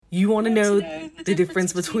You want to know the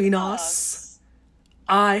difference between us?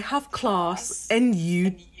 I have class and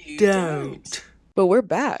you don't. But we're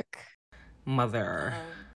back. Mother,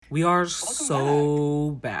 we are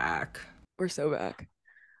so back. We're so back.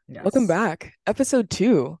 Yes. Welcome back. Episode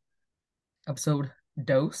 2. Episode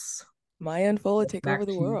Dose. Maya and Fola take Back over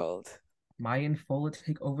the to world. Maya and Fola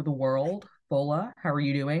take over the world. Fola, how are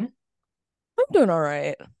you doing? I'm doing all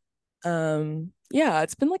right. Yeah,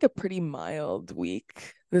 it's been like a pretty mild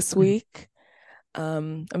week this week.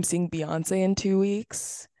 I'm seeing Beyonce in 2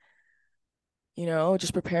 weeks. You know,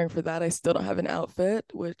 just preparing for that. I still don't have an outfit,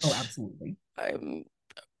 which Oh, absolutely. I'm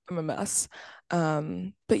a mess.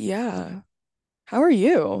 But yeah. How are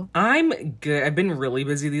you? I'm good. I've been really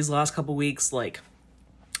busy these last couple weeks, like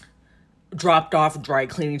dropped off dry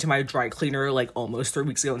cleaning to my dry cleaner like almost 3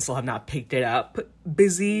 weeks ago and still have not picked it up.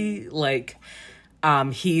 Busy, like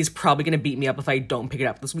he's probably gonna beat me up if I don't pick it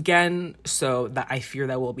up this weekend, so that I fear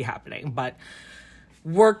that will be happening. But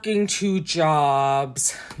working 2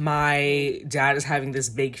 jobs. My dad is having this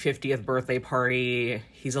big 50th birthday party.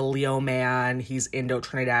 He's a Leo man. He's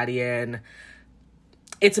Indo-Trinidadian.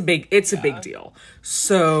 It's a big deal.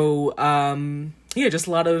 So, yeah, just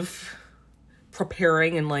a lot of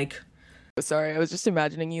preparing and like. Sorry, I was just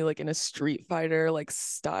imagining you like in a Street Fighter like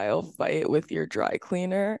style fight with your dry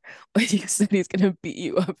cleaner. Like you said he's gonna beat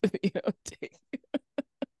you up if you don't take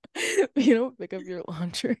if you don't pick up your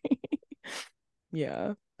laundry.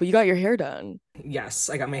 Yeah. But you got your hair done. Yes,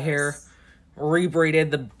 I got my hair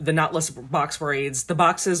rebraided, the knotless box braids. The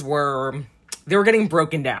boxes were getting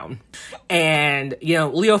broken down. And, you know,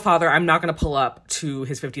 Leo father, I'm not going to pull up to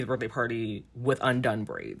his 50th birthday party with undone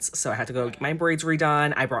braids. So I had to go get my braids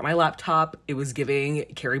redone. I brought my laptop. It was giving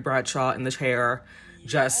Carrie Bradshaw in the chair.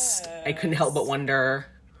 Just, I couldn't help but wonder.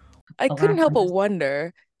 I couldn't help but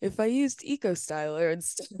wonder if I used Eco Styler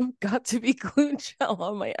instead of got to be glue gel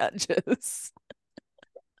on my edges.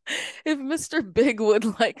 If Mr. Big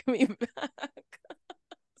would like me back.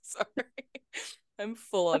 Sorry. I'm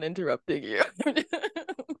full on interrupting you.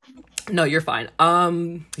 No, you're fine.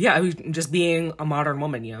 Yeah, I was just being a modern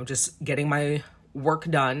woman, you know, just getting my work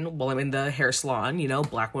done while I'm in the hair salon, you know,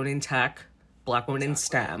 black woman in tech, black woman in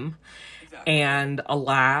STEM. And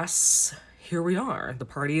alas, here we are. The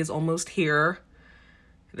party is almost here.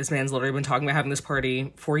 This man's literally been talking about having this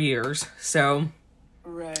party for years. So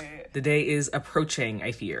the day is approaching,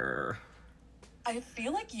 I fear. I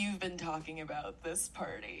feel like you've been talking about this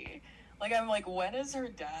party. Like, I'm like, when is her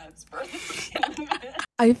dad's birthday?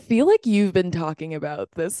 I feel like you've been talking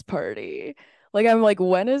about this party. Like, I'm like,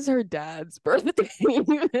 when is her dad's birthday?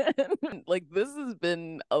 Like, this has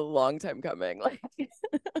been a long time coming. Like,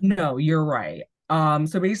 no, you're right.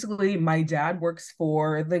 So basically, my dad works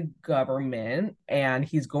for the government, and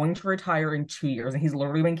he's going to retire in 2 years, and he's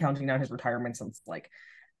literally been counting down his retirement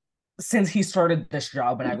since he started this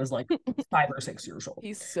job when I was like 5 or 6 years old.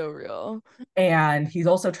 He's so real. And he's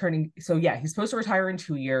also he's supposed to retire in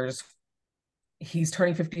 2 years. He's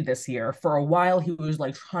turning 50 this year. For a while, he was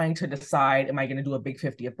like trying to decide, am I going to do a big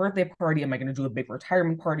 50th birthday party? Am I going to do a big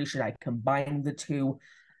retirement party? Should I combine the two?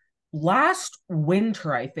 Last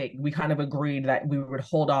winter, I think we kind of agreed that we would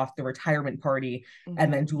hold off the retirement party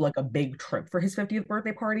and then do like a big trip for his 50th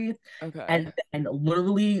birthday party. Okay. And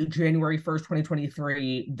literally January 1st,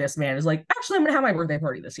 2023, this man is like, actually, I'm gonna have my birthday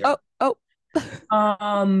party this year. Oh.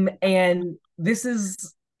 And this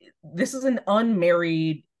is an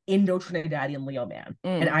unmarried Indo-Trinidadian Leo man.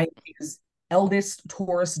 And I'm his eldest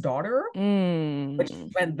Taurus daughter, which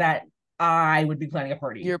meant that I would be planning a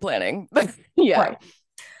party. You're planning. Yeah. Right.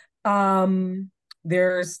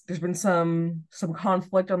 There's been some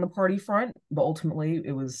conflict on the party front, but ultimately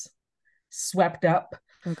it was swept up.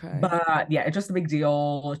 Okay. But yeah, it's just a big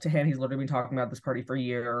deal to him. He's literally been talking about this party for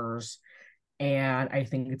years, and I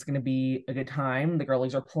think it's going to be a good time. The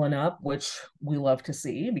girlies are pulling up, which we love to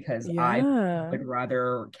see because I would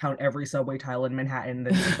rather count every subway tile in Manhattan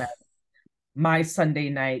than spend my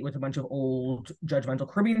Sunday night with a bunch of old judgmental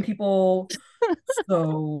Caribbean people.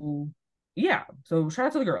 So yeah, so shout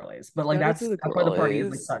out to the girlies, but like that's why the party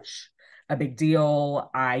is like such a big deal.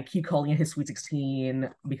 I keep calling it his Sweet 16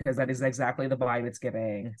 because that is exactly the vibe it's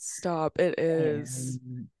giving. Stop, it is.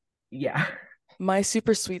 And yeah, my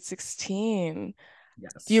super Sweet 16.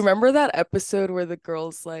 Yes. Do you remember that episode where the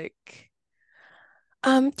girl's like,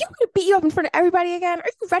 do you want to beat you up in front of everybody again? Are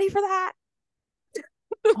you ready for that?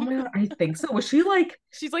 Oh my god, I think so. Was she like?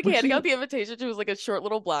 She's like handing out the invitation. She was like a short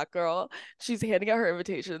little black girl. She's handing out her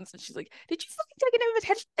invitations, and she's like, "Did you fucking take an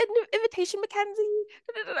invitation,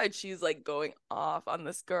 Mackenzie?" And she's like going off on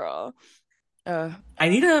this girl. I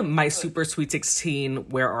need my super Sweet 16.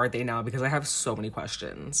 Where are they now? Because I have so many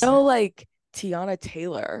questions. No, like Tiana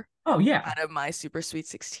Taylor Oh yeah. had a My Super Sweet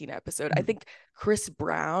 16 episode. I think Chris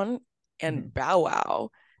Brown and Bow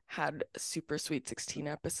Wow had Super Sweet 16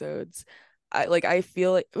 episodes. I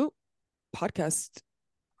feel like podcast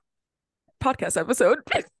episode.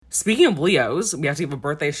 Speaking of Leos, we have to give a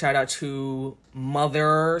birthday shout out to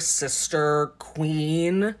mother, sister,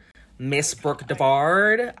 queen, Miss Brooke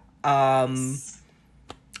Devard.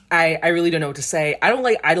 I really don't know what to say. I don't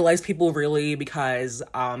like idolize people really because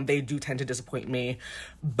they do tend to disappoint me.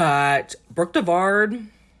 But Brooke Devard,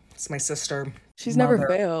 it's my sister. She's never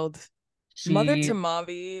failed. Mother to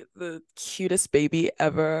Mavi, the cutest baby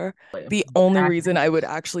ever. The only reason I would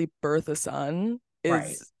actually birth a son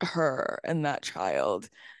is her and that child.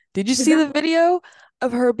 Did you see the video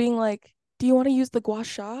of her being like, do you want to use the gua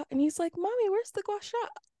sha? And he's like, Mommy, where's the gua sha?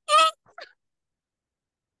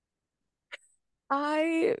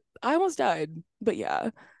 I almost died, but yeah.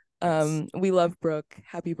 We love Brooke.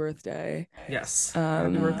 Happy birthday. Yes.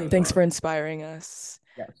 Happy birthday, thanks Brooke. For inspiring us.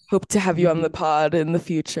 Yes. Hope to have you on the pod in the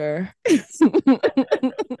future.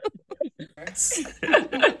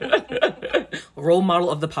 Role model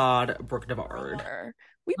of the pod, Brooke Devard.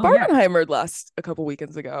 We Barbenheimered a couple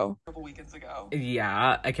weekends ago.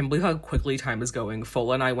 Yeah, I can believe how quickly time is going.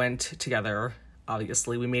 Fola and I went together.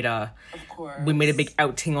 Obviously, we made a big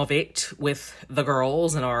outing of it with the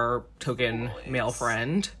girls and our token male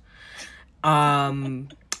friend. Should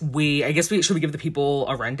we give the people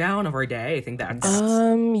a rundown of our day? I think that's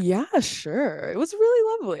yeah, sure. It was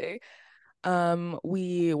really lovely.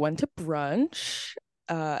 We went to brunch,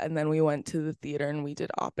 and then we went to the theater and we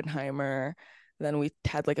did Oppenheimer. Then we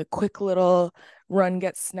had like a quick little run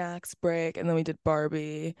get snacks break, and then we did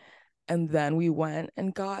Barbie. And then we went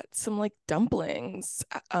and got some like dumplings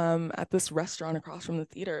at this restaurant across from the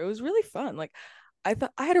theater. It was really fun. Like I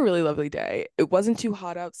thought I had a really lovely day. It wasn't too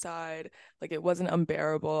hot outside. Like it wasn't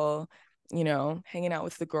unbearable, hanging out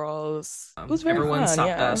with the girls. It was very everyone fun,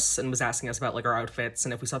 stopped us and was asking us about like our outfits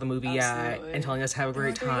and if we saw the movie yet and telling us to have a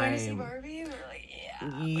great time. See Barbie? We're like,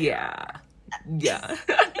 yeah.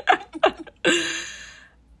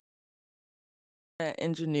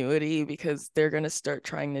 Ingenuity, because they're going to start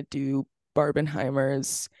trying to do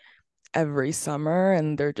Barbenheimers every summer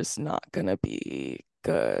and they're just not going to be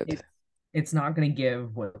good. It's not going to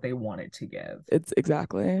give what they want it to give. It's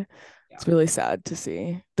exactly. It's really sad to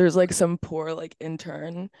see. There's like some poor like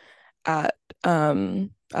intern at I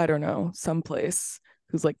don't know, someplace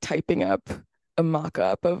who's like typing up a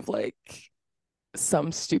mock-up of like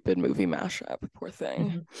some stupid movie mashup. Poor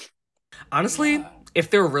thing. Honestly, if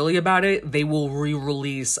they're really about it, they will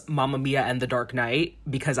re-release Mamma Mia and The Dark Knight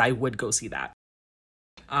because I would go see that.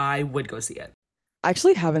 I would go see it. I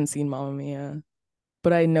actually haven't seen Mamma Mia,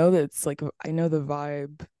 but I know that I know the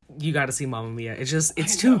vibe. You got to see Mamma Mia.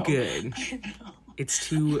 It's too good. It's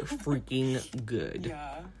too freaking good.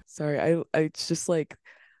 Yeah. Sorry, it's just like,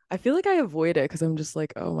 I feel like I avoid it because I'm just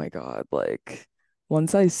like, oh my God, like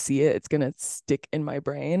once I see it, it's going to stick in my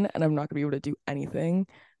brain and I'm not going to be able to do anything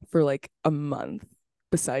for like a month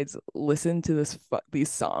besides listen to these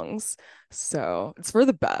songs. So it's for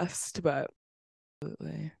the best, but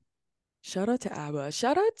absolutely. Shout out to ABBA.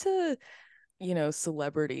 Shout out to,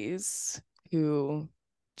 celebrities who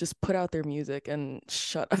just put out their music and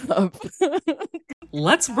shut up.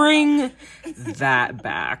 Let's bring that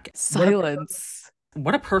back. Silence.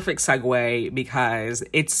 What a perfect segue, because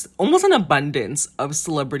it's almost an abundance of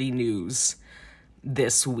celebrity news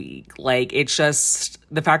this week. Like, it's just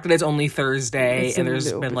the fact that it's only Thursday and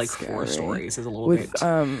there's been like scary. 4 stories is a little bit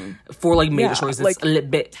for like major stories. It's like, a little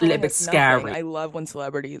bit scary. Nothing. I love when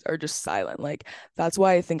celebrities are just silent. Like, that's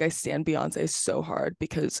why I think I stand Beyonce so hard,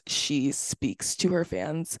 because she speaks to her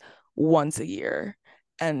fans once a year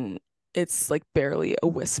and it's like barely a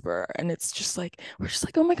whisper, and it's just like we're just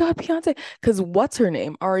like, oh my God, Beyonce, because what's her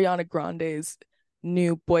name, Ariana Grande's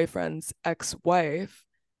new boyfriend's ex-wife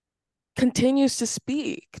continues to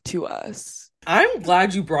speak to us. I'm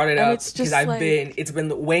glad you brought it up because like, it's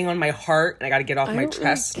been weighing on my heart and I got to get off my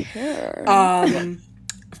chest. Really care.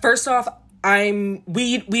 First off,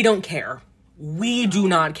 we don't care. We do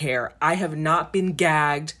not care. I have not been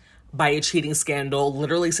gagged by a cheating scandal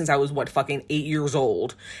literally since I was 8 years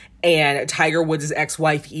old, and Tiger Woods'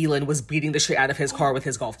 ex-wife Elin was beating the shit out of his car with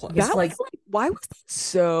his golf clubs. Why was that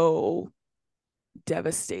so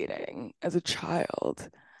devastating as a child?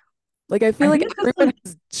 Like, I feel like everyone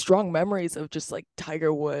has strong memories of just like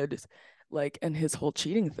Tiger Woods, like, and his whole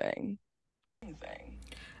cheating thing.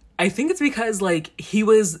 I think it's because like he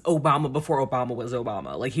was Obama before Obama was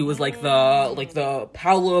Obama. Like, he was like the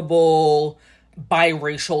palatable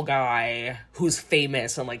biracial guy who's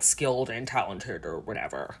famous and like skilled and talented or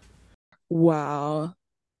whatever. Wow.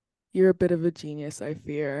 You're a bit of a genius, I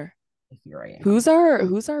fear. Here I am. Who's our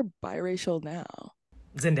biracial now?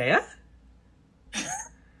 Zendaya?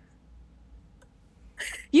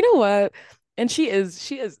 You know what? And she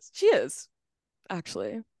is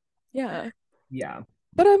actually. Yeah. Yeah.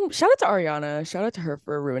 But shout out to Ariana. Shout out to her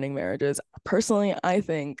for ruining marriages. Personally, I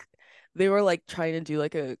think they were like trying to do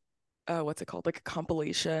like a what's it called? Like a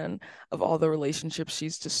compilation of all the relationships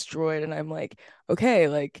she's destroyed. And I'm like, okay,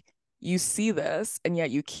 like you see this, and yet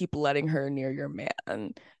you keep letting her near your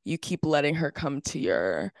man. You keep letting her come to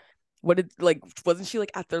your what did like wasn't she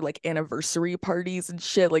like at their like anniversary parties and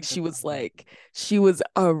shit? Like she was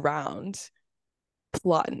around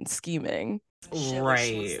plotting, scheming.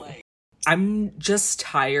 Right. I'm just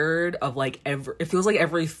tired of like it feels like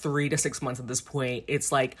every 3 to 6 months at this point,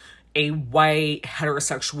 it's like a white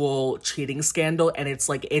heterosexual cheating scandal, and it's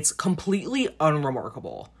like it's completely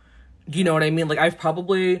unremarkable. Do you know what I mean? Like I've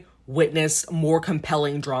probably witnessed more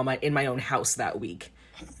compelling drama in my own house that week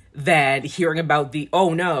than hearing about the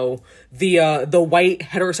oh no, the white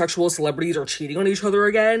heterosexual celebrities are cheating on each other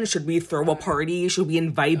again. Should we throw a party? Should we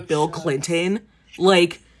invite Bill Clinton?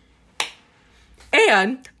 Like,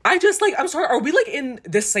 and I just like, I'm sorry, are we like in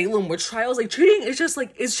the Salem witch trials? Like cheating is just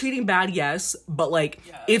like, is cheating bad? Yes. But like,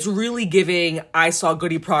 it's really giving, I saw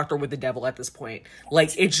Goody Proctor with the devil at this point. Like,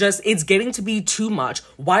 it's getting to be too much.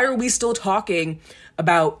 Why are we still talking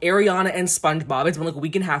about Ariana and SpongeBob? It's been like a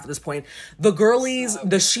week and a half at this point. The girlies,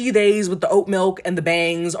 the she-theys with the oat milk and the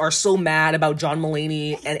bangs are so mad about John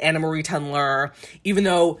Mulaney and Anna Marie Tendler, even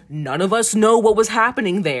though none of us know what was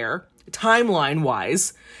happening there,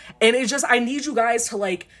 timeline-wise. And it's just, I need you guys to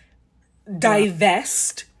like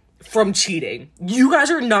divest from cheating. You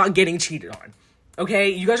guys are not getting cheated on. Okay?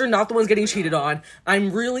 You guys are not the ones getting cheated on.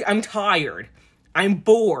 I'm tired. I'm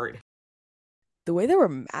bored. The way they were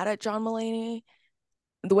mad at John Mulaney,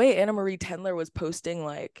 the way Anna Marie Tendler was posting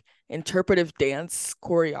like interpretive dance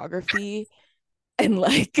choreography and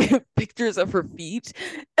like pictures of her feet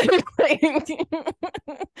and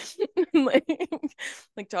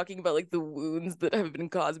like talking about like the wounds that have been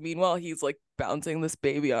caused. Meanwhile, he's like bouncing this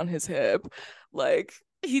baby on his hip. Like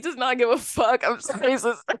he does not give a fuck. I'm sorry.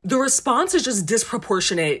 The response is just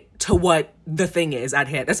disproportionate to what the thing is at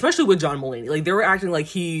hand, especially with John Mulaney. Like they were acting like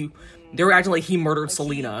he murdered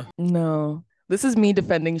Selena. No, this is me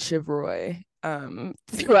defending Shiv Roy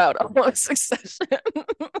throughout almost Succession.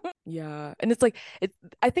 Yeah, and it's like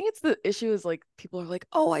I think it's the issue is like people are like,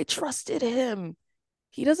 oh, I trusted him.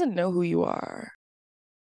 He doesn't know who you are.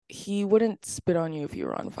 He wouldn't spit on you if you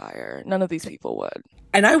were on fire. None of these people would.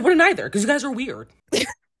 And I wouldn't either, because you guys are weird.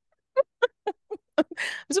 I'm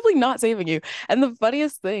simply not saving you. And the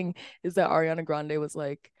funniest thing is that Ariana Grande was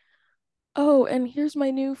like, oh, and here's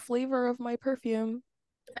my new flavor of my perfume.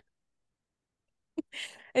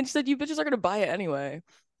 And she said, you bitches are gonna buy it anyway.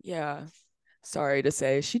 Yeah. Sorry to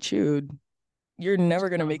say, she chewed. You're never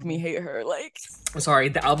gonna make me hate her. Like, sorry,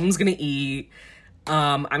 the album's gonna eat.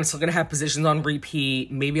 I'm still gonna have positions on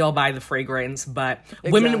repeat. Maybe I'll buy the fragrance, but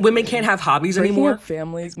exactly. women can't have hobbies anymore.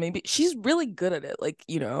 Families, maybe she's really good at it. Like,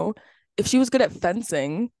 you know, if she was good at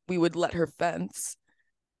fencing, we would let her fence.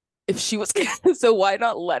 If she was, so why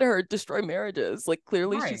not let her destroy marriages? Like,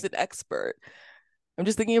 clearly right. She's an expert. I'm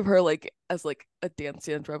just thinking of her like as like a Dance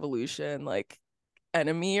Dance Revolution like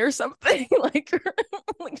enemy or something. like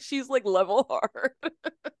she's like level hard.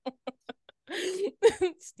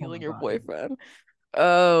 Stealing your boyfriend.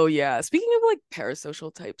 Oh yeah. Speaking of like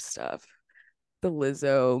parasocial type stuff, the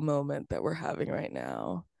Lizzo moment that we're having right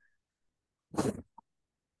now.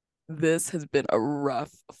 This has been a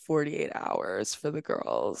rough 48 hours for the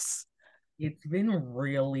girls. It's been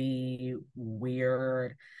really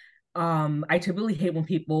weird. I typically hate when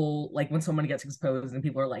people like when someone gets exposed and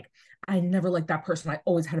people are like, I never liked that person. I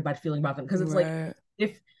always had a bad feeling about them. Because it's right. Like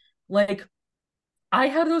if like I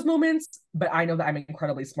have those moments, but I know that I'm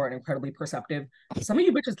incredibly smart and incredibly perceptive. Some of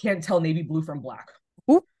you bitches can't tell navy blue from black.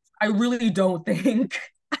 Oop. I really don't think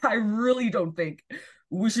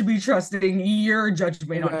we should be trusting your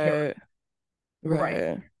judgment on character.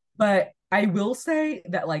 Right. But I will say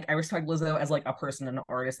that like I respect Lizzo as like a person and an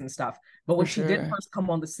artist and stuff. But when she did first come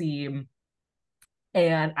on the scene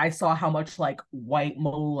and I saw how much like white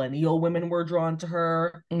millennial women were drawn to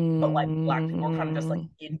her, but like black people were kind of just like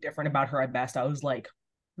indifferent about her at best, I was like,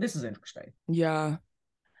 this is interesting. Yeah.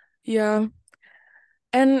 Yeah.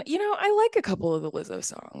 And you know, I like a couple of the Lizzo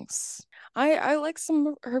songs. I like some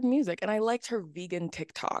of her music, and I liked her vegan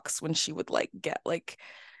TikToks when she would like get like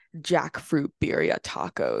jackfruit birria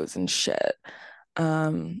tacos and shit.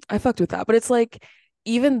 I fucked with that. But it's like,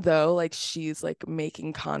 even though like she's like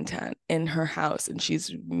making content in her house and she's,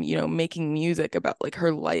 you know, making music about like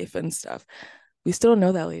her life and stuff, We still don't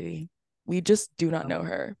know that lady. We just do not know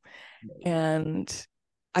her. And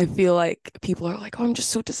I feel like people are like, oh, I'm just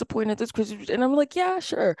so disappointed this Christmas. And I'm like, yeah,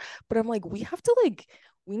 sure. But I'm like, we have to like,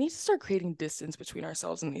 we need to start creating distance between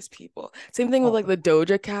ourselves and these people. Same thing with like the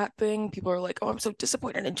Doja Cat thing. People are like, oh, I'm so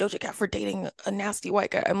disappointed in Doja Cat for dating a nasty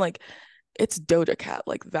white guy. I'm like, it's Doja Cat.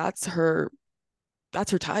 Like that's her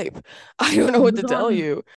type. I don't know what to tell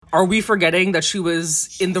you. Are we forgetting that she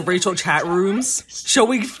was in the Rachel chat rooms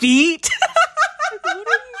showing feet? Like, what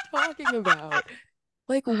are you talking about?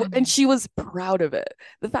 Like, and she was proud of it.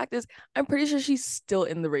 The fact is, I'm pretty sure she's still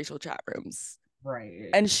in the racial chat rooms. Right.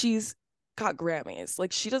 And she's got Grammys.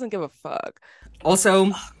 Like, she doesn't give a fuck.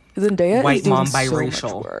 Also, Zendaya white is doing mom so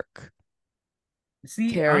biracial much work.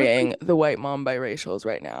 See, carrying honestly, the white mom biracials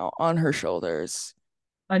right now on her shoulders.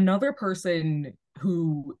 Another person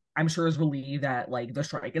who I'm sure is relieved that like the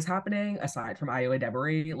strike is happening, aside from Iowa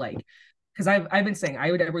Debris, like because I've been saying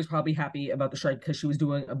Iowa Debris is probably happy about the strike because she was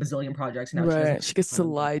doing a bazillion projects. Now Right. She gets to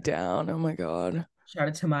lie down. Oh my God. Shout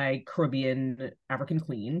out to my Caribbean African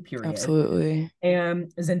queen, period. Absolutely.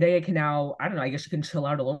 And Zendaya can now, I don't know, I guess she can chill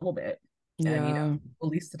out a little bit. Yeah. And, you know,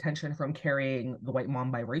 release the tension from carrying the white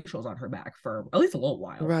mom biracials on her back for at least a little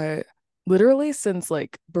while. Right. Literally since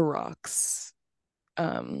like Barack's,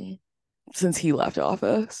 since he left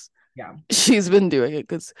office. Yeah. She's been doing it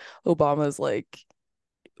because Obama's like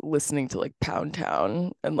listening to like Pound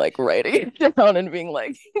Town and like writing it down and being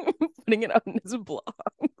like putting it out in his blogs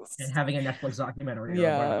and having a Netflix documentary.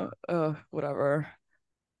 Yeah. Whatever.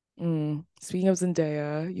 Speaking of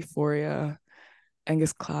Zendaya, Euphoria,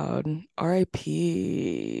 Angus Cloud,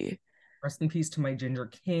 R.I.P. Rest in peace to my Ginger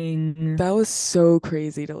King. That was so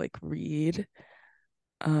crazy to like read.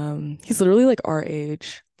 He's literally like our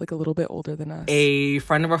age, like a little bit older than us. A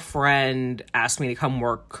friend of a friend asked me to come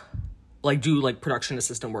work, like do like production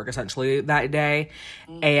assistant work essentially that day.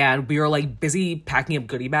 And we were like busy packing up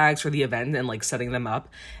goodie bags for the event and like setting them up.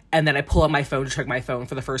 And then I pull out my phone to check my phone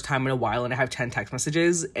for the first time in a while, and I have 10 text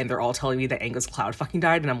messages and they're all telling me that Angus Cloud fucking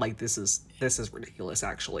died. And I'm like, this is ridiculous,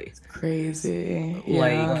 actually. It's crazy.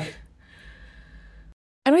 Like, yeah.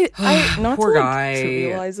 And I not poor to like guy.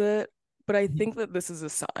 trivialize it, but I think that this is a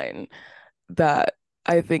sign that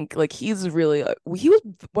I think like he's really he was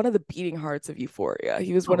one of the beating hearts of Euphoria.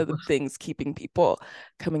 He was one of the things keeping people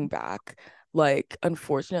coming back. Like,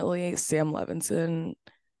 unfortunately, Sam Levinson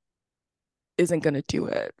isn't gonna do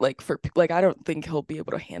it. Like for like I don't think he'll be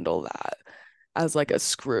able to handle that as like a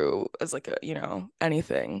screw, as like a, you know,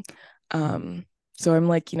 anything. So I'm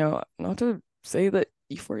like, you know, not to say that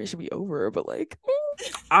Euphoria should be over, but like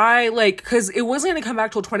I like, because it wasn't going to come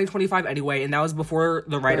back till 2025 anyway, and that was before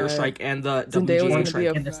the writer's strike and the Zendaya was going to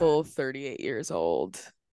strike. be a full 38 years old.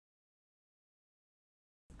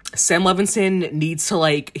 Sam Levinson needs to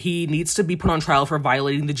like, he needs to be put on trial for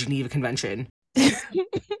violating the Geneva Convention.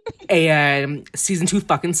 And season 2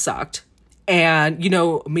 fucking sucked. And, you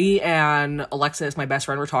know, me and Alexis, my best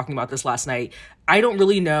friend, were talking about this last night. I don't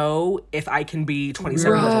really know if I can be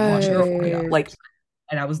 27 years old watching Euphoria. Like,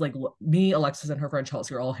 and I was like, me, Alexis, and her friend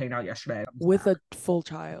Chelsea were all hanging out yesterday. With a full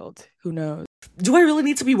child. Who knows? Do I really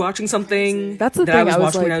need to be watching something That's the that thing. I was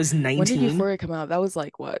watching like, when I was 19? When did Euphoria come out? That was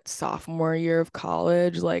like, what, sophomore year of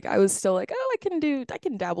college? Like, I was still like, oh, I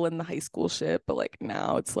can dabble in the high school shit. But like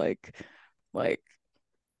now it's like,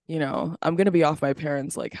 you know, I'm going to be off my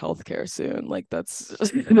parents' like healthcare soon. Like that's,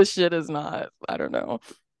 the shit is not, I don't know.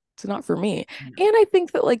 It's not for me. And I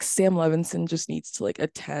think that like Sam Levinson just needs to like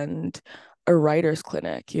attend a writer's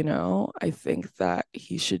clinic, you know. I think that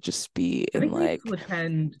he should just be in like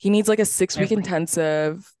he needs like a 6-week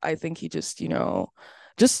intensive. I think he just, you know,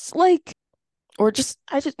 just like, or just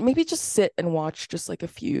maybe just sit and watch just like a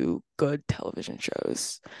few good television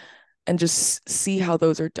shows and just see how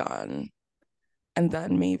those are done, and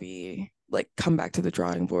then maybe like come back to the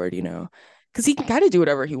drawing board, you know, because he can kind of do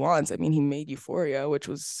whatever he wants. I mean, he made Euphoria, which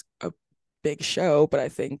was a big show, but I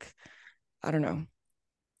think, I don't know,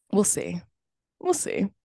 we'll see.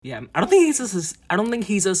 Yeah, I don't think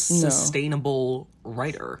he's a sustainable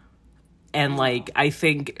writer. And like, I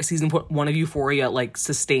think season 1 of Euphoria like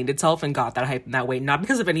sustained itself and got that hype in that way, not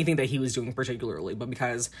because of anything that he was doing particularly, but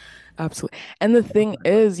because absolutely. And the thing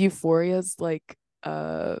is, Euphoria's like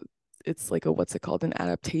it's like a, what's it called, an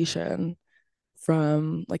adaptation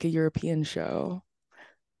from like a European show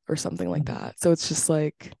or something like that. So it's just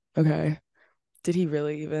like, okay, did he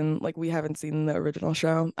really even, like, we haven't seen the original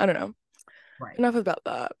show. I don't know. Right. Enough about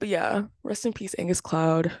that. But yeah, rest in peace, Angus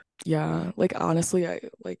Cloud. Yeah, like honestly, I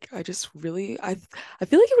just really I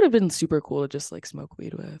feel like it would have been super cool to just like smoke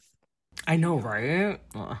weed with. I know, right?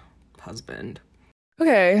 Husband.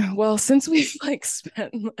 Okay, well, since we've like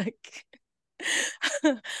spent like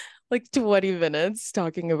like 20 minutes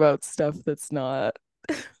talking about stuff that's not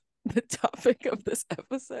the topic of this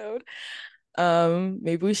episode.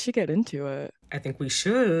 Maybe we should get into it. I think we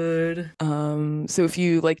should. So if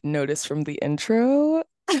you like notice from the intro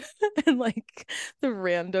and like the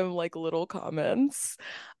random like little comments,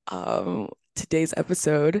 today's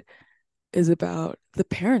episode is about The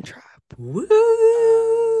Parent Trap. Woo!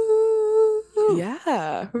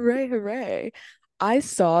 Yeah, hooray, hooray. I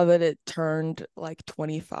saw that it turned like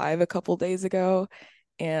 25 a couple days ago,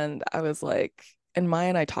 and I was like, and Maya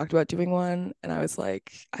and I talked about doing one, and I was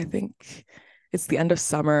like, I think it's the end of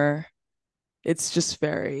summer. It's just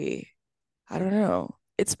very, I don't know.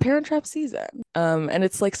 It's Parent Trap season. And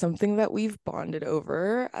it's like something that we've bonded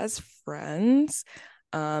over as friends.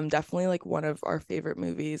 Definitely like one of our favorite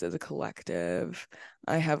movies as a collective.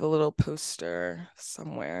 I have a little poster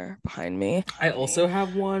somewhere behind me. I also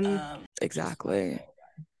have one. Exactly.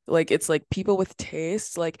 Like it's like people with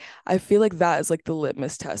taste. Like I feel like that is like the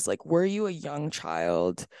litmus test. Like were you a young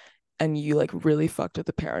child and you like really fucked with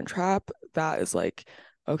The Parent Trap? That is like,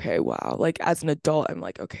 okay, wow. Like as an adult, I'm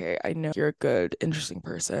like, okay, I know you're a good, interesting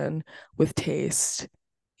person with taste.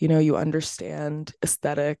 You know, you understand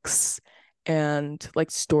aesthetics and like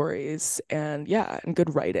stories and yeah, and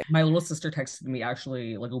good writing. My little sister texted me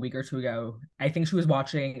actually like a week or two ago. I think she was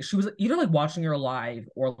either like watching your live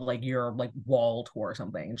or like your like wall tour or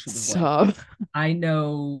something. And she was like, I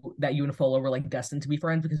know that you and Fola were like destined to be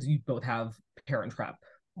friends because you both have Parent Trap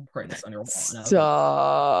prints on your wall.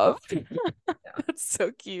 Stop. Like, yeah. That's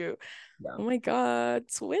so cute. Yeah. Oh my god,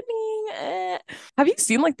 twinning. Have you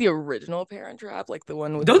seen like the original Parent Trap, like the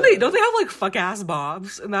one with don't they have like fuck ass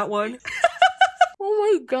bobs in that one?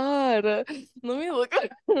 Oh my god, let me look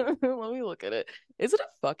at it. Is it a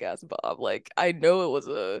fuck ass bob? Like I know it was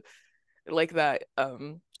a like that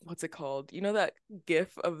what's it called, you know, that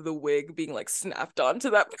gif of the wig being like snapped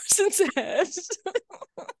onto that person's head.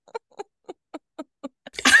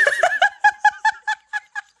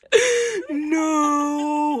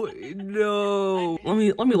 No. Let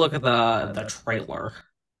me look at the trailer.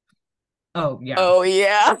 Oh yeah. Oh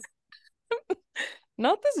yeah.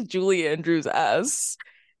 Not this Julie Andrews ass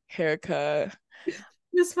haircut.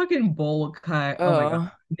 This fucking bowl cut. Oh my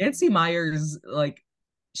god. Nancy Meyers, like,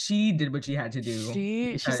 she did what she had to do.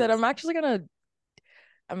 She said, I'm actually gonna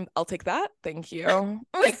I'll take that. Thank you.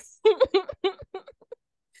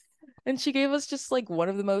 And she gave us just like one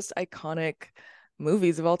of the most iconic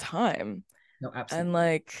movies of all time. No, absolutely. And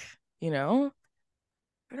like, you know,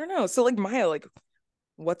 I don't know. So like Maya, like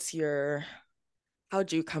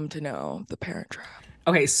how'd you come to know The Parent Trap?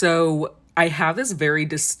 Okay, so I have this very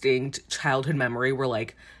distinct childhood memory where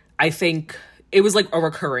like I think it was like a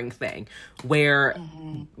recurring thing where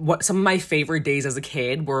what some of my favorite days as a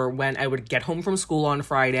kid were when I would get home from school on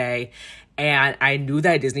Friday and I knew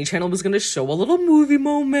that Disney Channel was going to show a little movie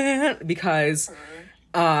moment because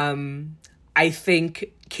I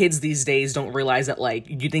think kids these days don't realize that like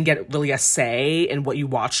you didn't get really a say in what you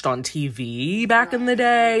watched on TV back in the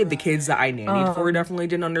day. The kids that I nannied for definitely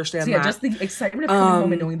didn't understand that. Just the excitement of coming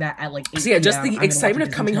home and knowing that at like 8 p.m. just the excitement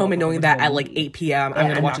of coming home and knowing that at like 8 p.m. I'm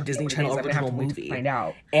going to watch a Disney Channel original movie. Find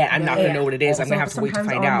out. And I'm not going to know what it is. I'm going to have to wait to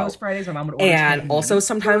find out. Those Fridays, my mom would order and also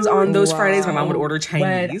sometimes on those Fridays, my mom would order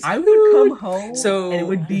Chinese. When I would come home, so and it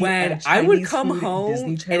would be when I would come home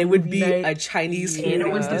and it would be a Chinese food and it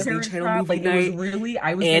was Disney Channel movie night. It was really,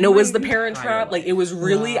 and it was The Parent Trap. Like it was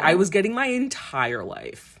really, I was getting my entire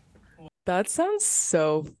life. That sounds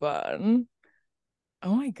so fun.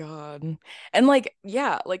 Oh my god. And like,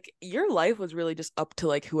 yeah, like your life was really just up to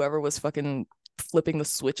like whoever was fucking flipping the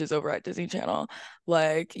switches over at Disney Channel.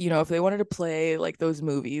 Like, you know, if they wanted to play like those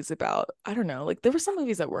movies about, I don't know, like there were some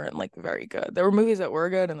movies that weren't like very good. There were movies that were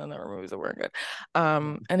good and then there were movies that weren't good.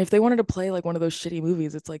 And if they wanted to play like one of those shitty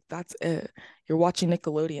movies, it's like that's it. You're watching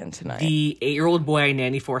Nickelodeon tonight. The 8-year-old boy I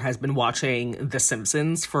nanny for has been watching The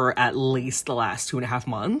Simpsons for at least the last 2.5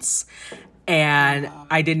 months. And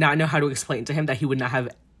I did not know how to explain to him that he would not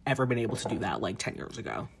have ever been able to do that like 10 years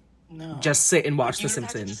ago. No. Just sit and watch like, The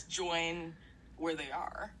Simpsons. Just join where they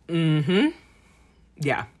are. Mm-hmm.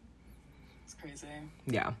 Yeah. It's crazy.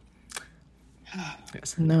 Yeah.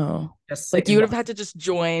 Yes. No. Like you would have had to just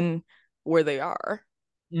join where they are.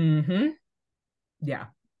 Mm-hmm. Yeah.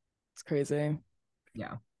 It's crazy.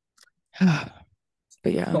 Yeah. But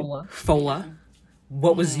yeah. Fola.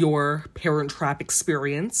 What was your Parent Trap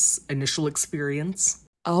initial experience?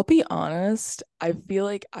 I'll be honest, I feel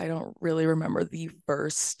like I don't really remember the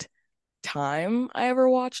first time I ever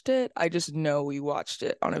watched it. I just know we watched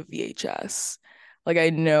it on a VHS. Like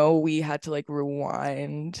I know we had to like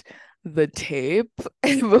rewind the tape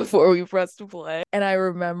before we pressed play. And I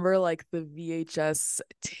remember like the VHS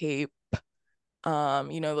tape,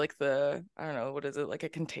 like the, I don't know, what is it, like a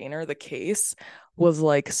container, the case was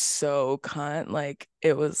like so cunt. Like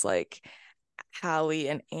it was like Hallie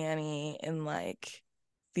and Annie in like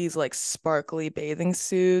these like sparkly bathing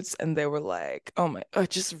suits, and they were like, oh my,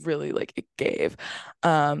 just really like it gave.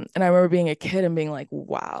 And I remember being a kid and being like,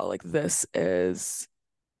 wow, like this is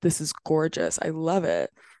gorgeous. I love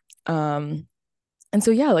it. And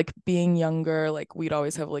so yeah, like being younger, like we'd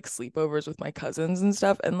always have like sleepovers with my cousins and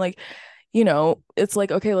stuff. And like, it's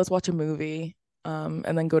like, okay, let's watch a movie.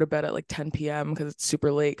 And then go to bed at like 10 p.m. because it's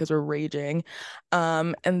super late because we're raging.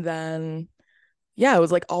 And then yeah, it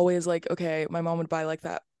was like always like, okay, my mom would buy like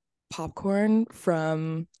that popcorn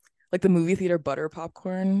from like the movie theater butter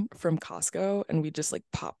popcorn from Costco, and we just like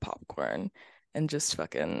pop popcorn and just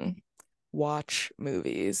fucking watch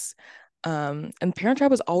movies. And Parent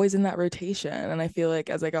Trap was always in that rotation. And I feel like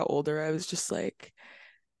as I got older, I was just like,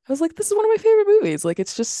 this is one of my favorite movies. Like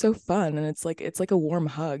it's just so fun. And it's like a warm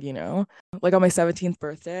hug, you know? Like on my 17th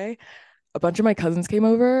birthday, a bunch of my cousins came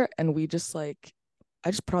over and I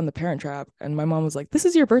just put on the Parent Trap, and my mom was like, "This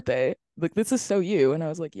is your birthday. Like this is so you." And I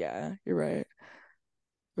was like, "Yeah, you're right."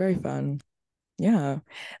 Very fun. Yeah.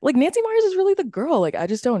 Like Nancy Myers is really the girl. Like I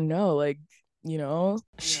just don't know. Like,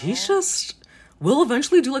 she's just, we'll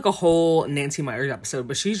eventually do like a whole Nancy Myers episode,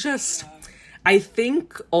 but she's just, I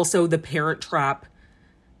think also the Parent Trap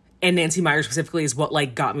and Nancy Myers specifically is what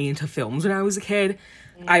like got me into films when I was a kid.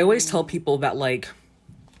 I always tell people that like,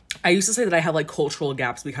 I used to say that I had like cultural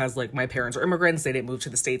gaps because like my parents are immigrants. They didn't move to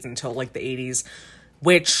the States until like the 80s,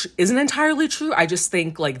 which isn't entirely true. I just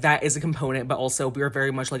think like that is a component, but also we are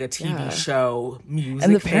very much like a TV show music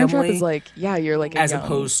and the Parent Trap is like, yeah, you're like as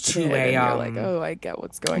opposed to a you're like, oh, I get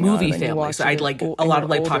what's going movie on. family. So I'd like a lot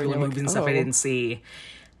of like popular movies and stuff I didn't see.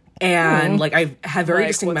 And like I have very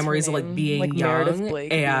distinct memories of like being like young Meredith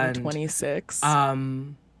Blake and 26.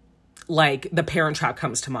 Like the Parent Trap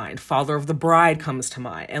comes to mind, Father of the Bride comes to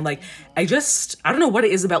mind, and like I don't know what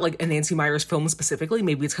it is about like a Nancy Myers film specifically.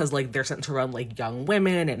 Maybe it's because like they're sent to run like young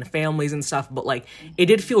women and families and stuff, but like it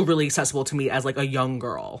did feel really accessible to me as like a young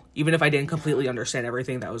girl, even if I didn't completely understand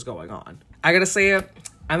everything that was going on. I gotta say it,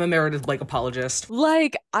 I'm a Meredith Blake apologist.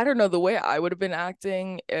 Like I don't know the way I would have been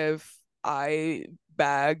acting if I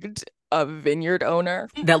bagged a vineyard owner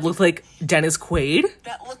that looked like Dennis Quaid.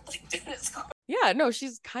 Yeah, no,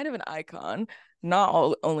 she's kind of an icon.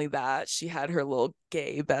 Not only that, she had her little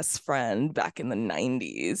gay best friend back in the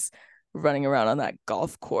 90s running around on that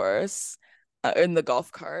golf course in the golf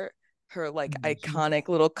cart. Her like iconic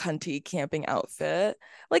little cunty camping outfit.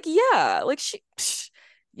 Like, yeah, like she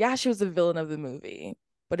was the villain of the movie.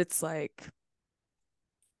 But it's like,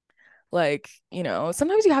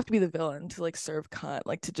 sometimes you have to be the villain to like serve cunt,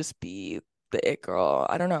 like to just be the it girl.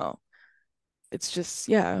 I don't know. It's just,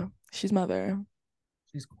 yeah, she's mother.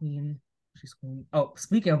 She's queen. She's queen. Oh,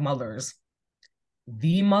 speaking of mothers,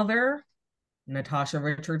 the mother, Natasha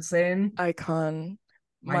Richardson. Icon.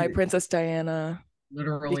 My Princess Diana.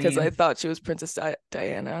 Literally. Because I thought she was Princess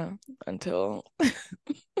Diana until...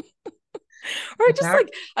 Or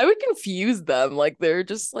I would confuse them. Like, they're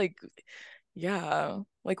just like, yeah,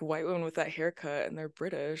 like white women with that haircut and they're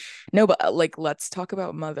British. No, but like, let's talk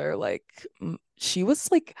about mother. Like, she was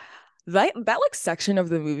like... that like section of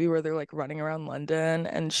the movie where they're like running around London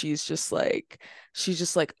and she's just like,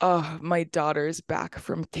 oh, my daughter's back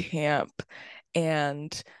from camp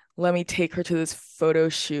and let me take her to this photo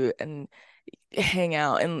shoot and hang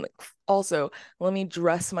out, and also let me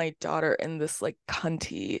dress my daughter in this like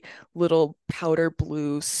cunty little powder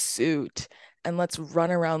blue suit and let's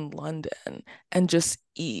run around London and just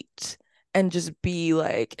eat and just be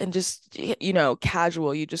like, and just,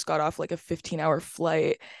 casual. You just got off like a 15-hour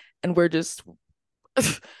flight and we're just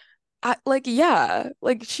yeah,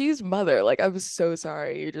 like she's mother. Like I was so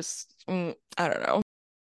sorry. You just I don't know.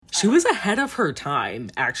 She was ahead of her time,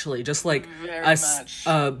 actually. Just like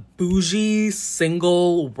a bougie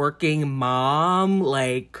single working mom,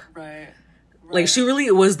 like like she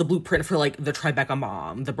really was the blueprint for like the Tribeca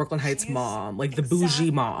mom, the Brooklyn Heights mom, like the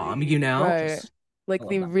bougie mom, you know? Right. Like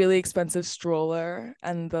the really expensive stroller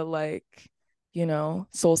and the like,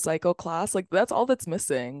 Soul Cycle class. Like that's all that's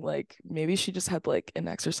missing. Like maybe she just had like an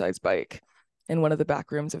exercise bike in one of the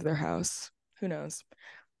back rooms of their house. Who knows?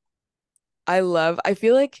 I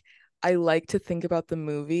feel like I like to think about the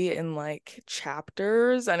movie in like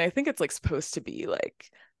chapters, and I think it's like supposed to be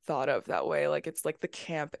like thought of that way. Like it's like the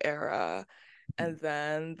camp era, and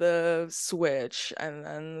then the switch, and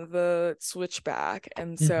then the switchback.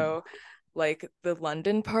 And so like the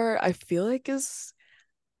London part, I feel like is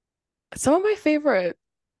some of my favorite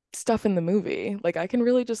stuff in the movie. Like I can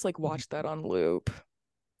really just like watch that on loop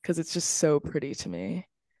because it's just so pretty to me.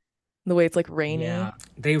 The way it's like rainy. Yeah.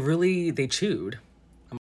 They chewed.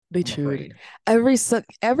 They chewed. Every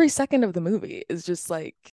second of the movie is just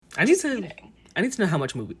like I need to know how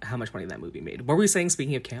much money that movie made. What were you saying,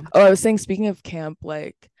 speaking of camp? Oh, I was saying speaking of camp,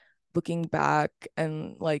 like looking back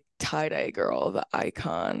and like tie-dye girl, the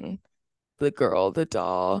icon, the girl, the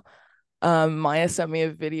doll. Maya sent me a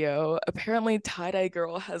video. Apparently tie-dye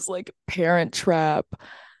girl has like Parent Trap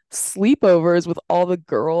sleepovers with all the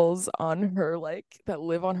girls on her like that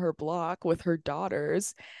live on her block with her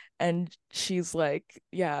daughters, and she's like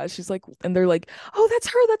and they're like, oh, that's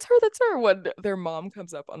her when their mom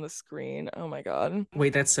comes up on the screen. Oh my god,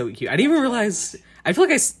 wait, that's so cute. I didn't even realize. I feel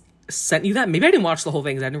like I sent you that. Maybe I didn't watch the whole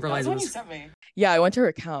thing because I didn't realize it was. You sent me. Yeah, I went to her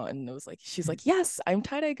account and it was like, she's like, yes, I'm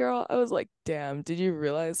tie-dye girl. I was like, damn, did you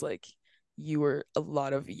realize like you were a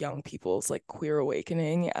lot of young people's like queer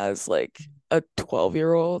awakening as like a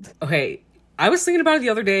 12-year-old? Okay, I was thinking about it the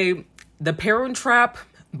other day. The Parent Trap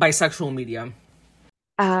bisexual media.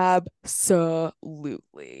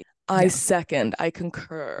 Absolutely. I second. I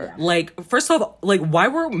concur. Like, first off, like, why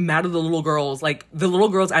were mad at the little girls? Like, the little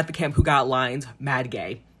girls at the camp who got lines, mad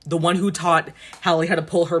gay. The one who taught Hallie how to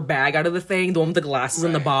pull her bag out of the thing, the one with the glasses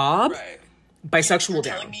and the bob. Right. Bisexual you're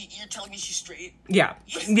down. You're telling me she's straight? Yeah.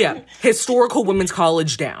 Yeah. Historical women's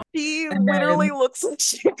college down. She literally looks like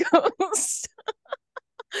she goes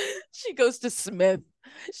she goes to Smith.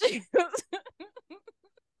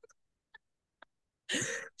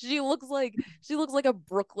 She looks like a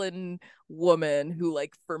Brooklyn woman who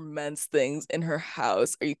like ferments things in her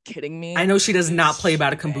house. Are you kidding me? I know she does not play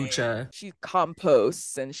about a kombucha. She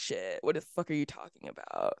composts and shit. What the fuck are you talking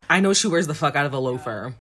about? I know she wears the fuck out of a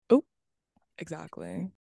loafer. Oh, exactly.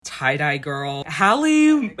 Tie-dye girl.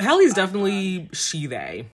 Hallie's definitely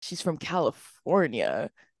she-they. She's from California.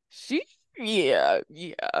 Yeah.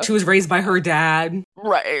 She was raised by her dad.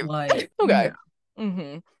 Right. Like, okay. Yeah.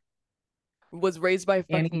 Mm-hmm. Was raised by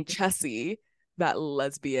fucking Chessie, that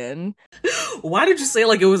lesbian. Why did you say it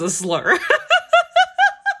like it was a slur?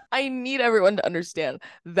 I need everyone to understand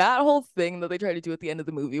that whole thing that they try to do at the end of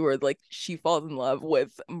the movie where like she falls in love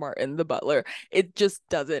with Martin the butler. It just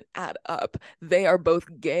doesn't add up. They are both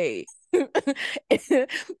gay.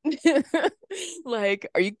 Like,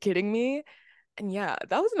 are you kidding me? And yeah,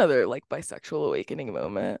 that was another like bisexual awakening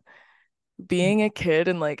moment. Being a kid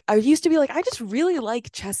and like I used to be like, I just really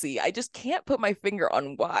like Chessie. I just can't put my finger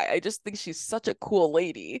on why. I just think she's such a cool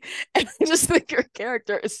lady. And I just think her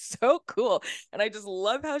character is so cool. And I just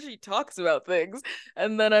love how she talks about things.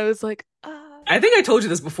 And then I was like, I think I told you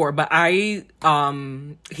this before, but he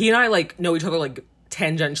and I like know each other like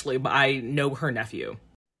tangentially, but I know her nephew.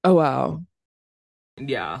 Oh wow.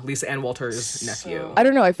 Yeah, Lisa Ann Walters' nephew. I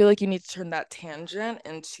don't know. I feel like you need to turn that tangent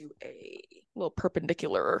into a little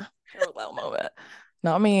perpendicular parallel moment.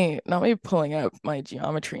 Not me pulling up my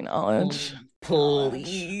geometry knowledge.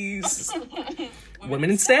 Please.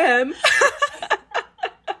 Women in STEM.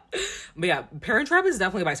 But yeah, Parent Trap is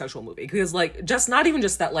definitely a bisexual movie because like just not even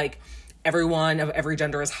just that like everyone of every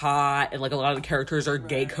gender is hot and like a lot of the characters are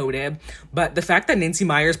gay coded, but the fact that Nancy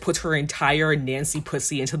Meyers puts her entire Nancy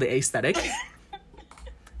pussy into the aesthetic.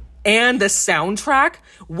 And the soundtrack,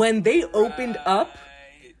 when they opened up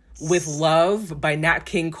with Love by Nat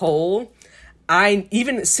King Cole,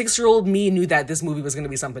 even 6-year-old me knew that this movie was going to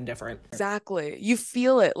be something different. Exactly. You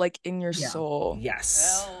feel it like in your soul.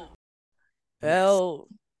 Yes. Hell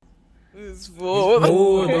is for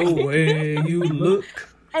the way you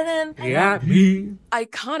look. And then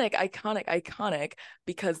iconic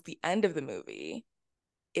because the end of the movie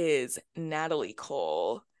is Natalie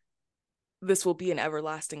Cole. This will be an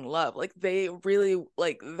everlasting love. Like they really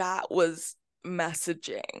like that was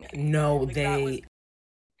messaging.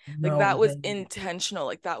 That was intentional.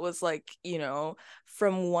 Like that was like, you know,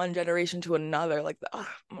 from one generation to another. Like oh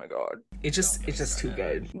my god. It's just too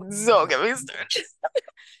good. So get me started.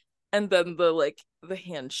 And then the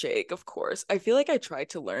handshake, of course. I feel like I tried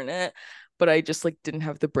to learn it, but I just like didn't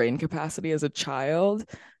have the brain capacity as a child.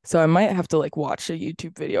 So I might have to like watch a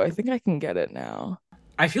YouTube video. I think I can get it now.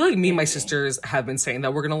 I feel like me and my sisters have been saying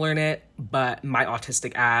that we're gonna learn it, but my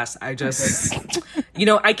autistic ass, I just, you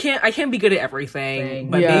know, I can't be good at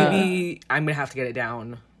everything, but maybe I'm gonna have to get it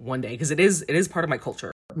down one day because it is part of my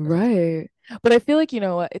culture. Right, but I feel like, you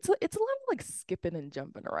know what, it's a lot of like skipping and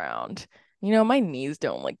jumping around. You know, my knees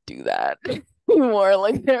don't like do that anymore.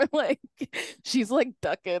 Like they're like, she's like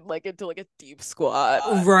ducking like into like a deep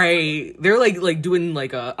squat. Right. They're like doing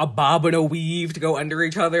like a bob and a weave to go under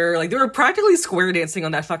each other. Like they were practically square dancing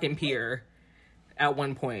on that fucking pier at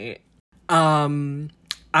one point.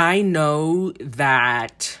 I know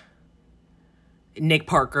that Nick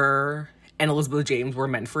Parker and Elizabeth James were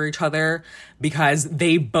meant for each other, because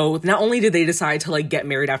they both, not only did they decide to like get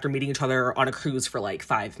married after meeting each other on a cruise for like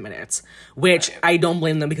 5 minutes, which I don't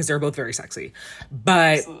blame them because they're both very sexy.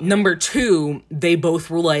 But absolutely. Number two, they both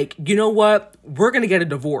were like, you know what? We're going to get a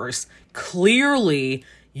divorce. Clearly,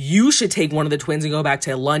 you should take one of the twins and go back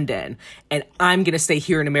to London, and I'm going to stay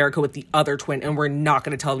here in America with the other twin, and we're not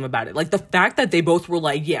going to tell them about it. Like, the fact that they both were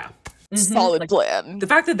like, yeah. Solid like, plan. The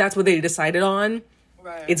fact that that's what they decided on,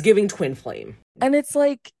 right. It's giving twin flame. And it's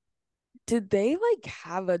like, did they like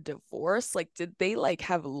have a divorce? Like, did they like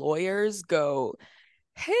have lawyers go,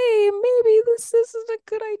 hey, maybe this isn't a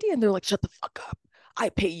good idea? And they're like, shut the fuck up. I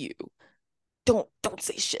pay you. Don't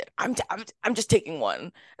say shit. I'm just taking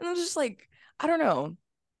one. And I'm just like, I don't know.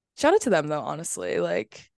 Shout out to them though, honestly.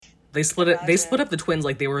 Like, they split it. They split up the twins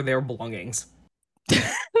like they were their belongings.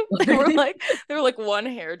 they were like one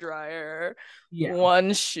hair dryer,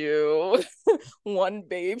 one shoe, one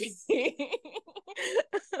baby.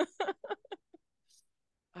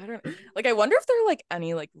 I don't like. I wonder if there are like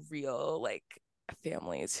any like real like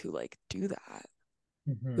families who like do that.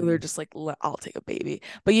 Who they're just like, I'll take a baby.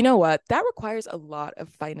 But you know what? That requires a lot of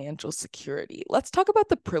financial security. Let's talk about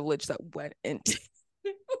the privilege that went into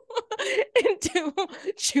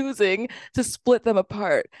choosing to split them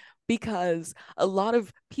apart, because a lot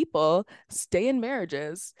of people stay in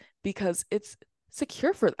marriages because it's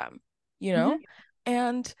secure for them, you know?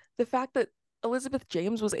 And the fact that Elizabeth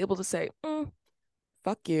James was able to say,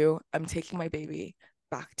 fuck you, I'm taking my baby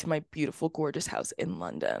back to my beautiful, gorgeous house in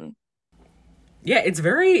London. Yeah, it's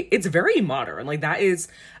very modern. Like, that is,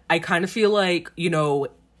 I kind of feel like, you know,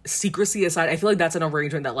 secrecy aside, I feel like that's an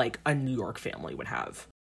arrangement that like a New York family would have.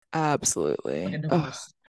 Absolutely. Like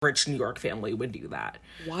rich New York family would do that.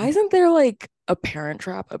 Why isn't there like a Parent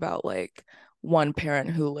Trap about like one parent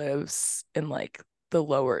who lives in like the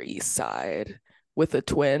Lower East Side with a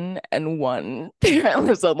twin and one parent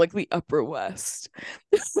lives on like the Upper West?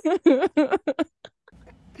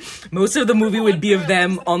 Most of the movie would be of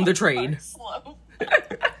them on the train.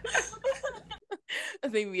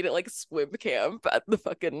 They meet at like swim camp at the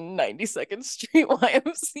fucking 92nd Street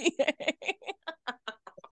YMCA.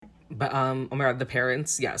 But oh my god, the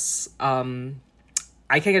parents, yes. I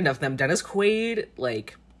can't get enough of them. Dennis Quaid,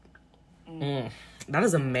 like, that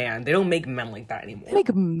is a man. They don't make men like that anymore. They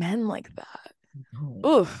make men like that.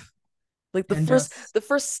 No. Oof. Like the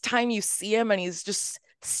first time you see him and he's just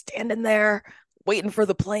standing there waiting for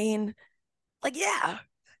the plane. Like, yeah.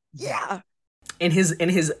 In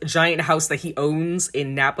his giant house that he owns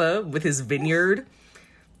in Napa with his vineyard.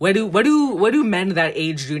 What do men that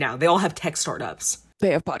age do now? They all have tech startups.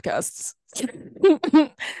 They have podcasts.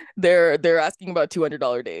 They're asking about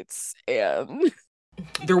 $200 dates, and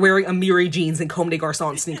they're wearing Amiri jeans and Comme des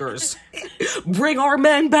Garçons sneakers. Bring our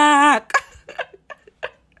men back.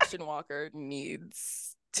 Christian Walker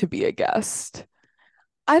needs to be a guest.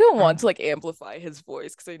 I don't want to like amplify his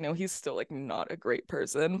voice because I know he's still like not a great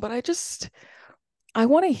person, but I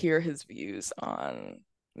want to hear his views on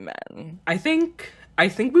men. I think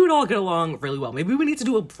we would all get along really well. Maybe we need to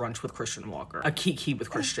do a brunch with Christian Walker, a kiki with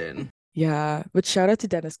Christian. Yeah, but shout out to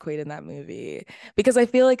Dennis Quaid in that movie, because I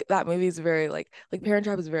feel like that movie is very like Parent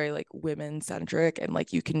Trap is very like women centric, and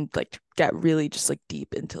like you can like get really just like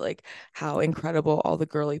deep into like how incredible all the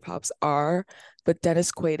girly pops are, but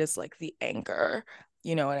Dennis Quaid is like the anchor.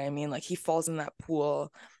 You know what I mean? Like, he falls in that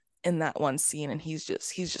pool in that one scene and he's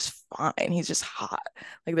just fine. He's just hot.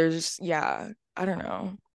 Like, there's just, I don't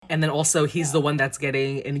know. And then also he's the one that's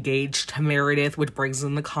getting engaged to Meredith, which brings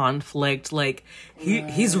in the conflict. Like,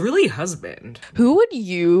 he's really husband. Who would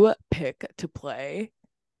you pick to play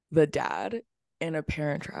the dad in a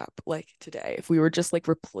Parent Trap like today, if we were just like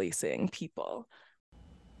replacing people?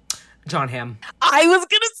 John Hamm. I was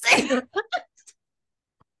gonna say that.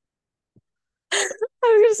 I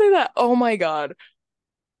was gonna say that. Oh my god,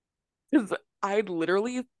 because I'd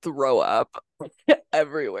literally throw up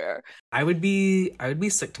everywhere. I would be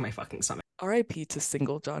sick to my fucking stomach. R.I.P. to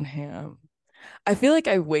single John Hamm. I feel like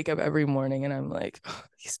I wake up every morning and I'm like, oh,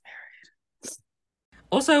 he's married.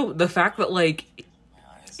 Also, the fact that like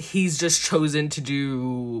he's just chosen to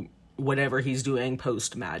do whatever he's doing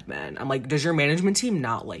post Mad Men. I'm like, does your management team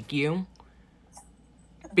not like you?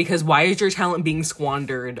 Because why is your talent being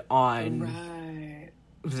squandered on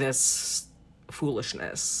this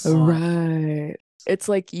foolishness? Right. It's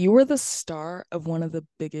like you were the star of one of the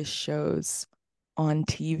biggest shows on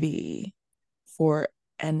TV for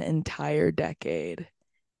an entire decade,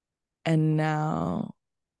 and now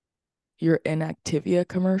you're in Activia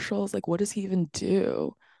commercials. Like, what does he even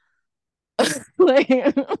do? Like,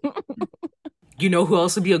 you know who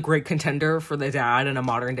else would be a great contender for the dad in a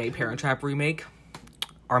modern day Parent Trap remake?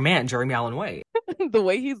 our man, Jeremy Allen White. The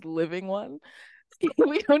way he's living one,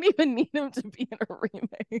 we don't even need him to be in a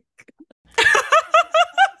remake.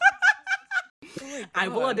 Oh I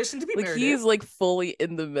will audition to be like Meredith. He's like fully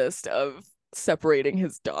in the midst of separating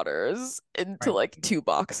his daughters into like 2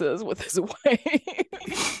 boxes with his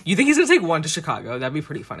wife. You think he's gonna take one to Chicago? That'd be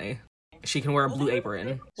pretty funny. She can wear a blue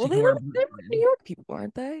apron. Well, they're New York people,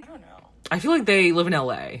 aren't they? I don't know. I feel like they live in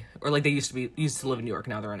LA, or like they used to live in New York.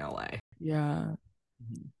 Now they're in LA. Yeah.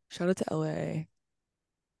 Shout out to LA.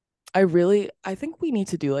 I think we need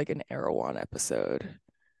to do like an Erewhon episode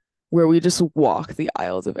where we just walk the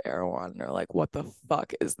aisles of Erewhon and are like, what the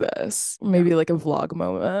fuck is this? Maybe like a vlog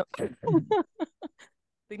moment.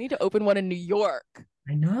 They need to open one in New York.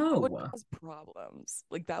 I know. That would cause problems.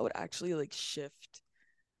 Like that would actually like shift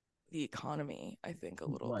the economy, I think, a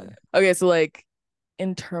little bit. Okay, so like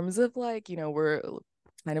in terms of like, you know, we're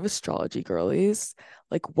kind of astrology girlies.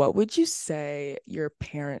 Like, what would you say your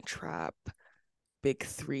Parent Trap big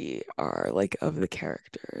 3 are, like, of the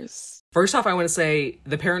characters? First off, I want to say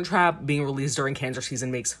The Parent Trap being released during Cancer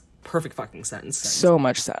season makes perfect fucking sense. So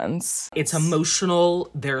much sense. It's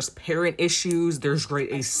emotional. There's parent issues. There's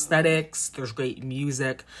great aesthetics. There's great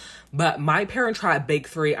music. But my Parent Trap big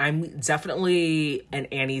 3, I'm definitely an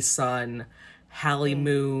Annie's Son, Hallie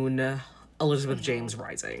Moon, Elizabeth James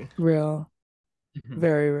rising. Real.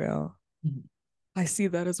 Very real. I see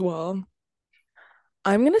that as well.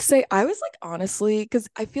 I'm gonna say I was like, honestly, because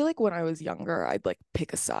I feel like when I was younger, I'd like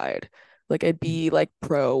pick a side. Like I'd be like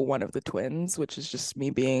pro one of the twins, which is just me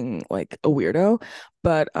being like a weirdo.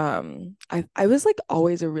 But I was like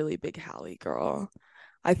always a really big Hallie girl.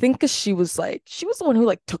 I think because she was the one who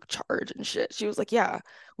like took charge and shit. She was like, yeah,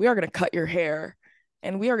 we are gonna cut your hair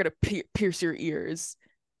and we are gonna pierce your ears.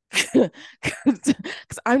 Because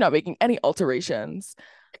I'm not making any alterations,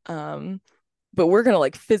 but we're gonna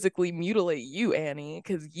like physically mutilate you, Annie,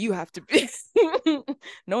 because you have to be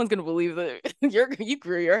no one's gonna believe that you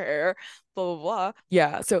grew your hair, blah blah blah.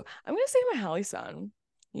 Yeah, so I'm gonna say I'm a Hallie Son.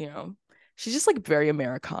 You know, she's just like very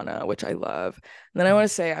Americana, which I love. And then I want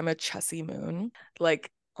to say I'm a Chessie Moon.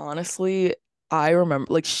 Like honestly, I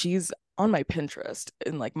remember like she's on my Pinterest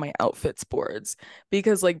in like my outfits boards,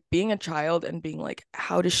 because like being a child and being like,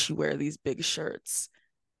 how does she wear these big shirts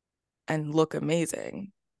and look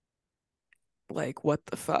amazing? Like, what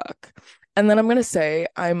the fuck? And then I'm gonna say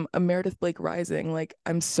I'm a Meredith Blake rising. Like,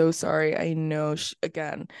 I'm so sorry. I know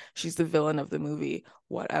again, she's the villain of the movie,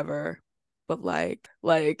 whatever. But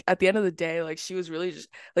like at the end of the day, like she was really just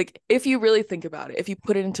like, if you really think about it, if you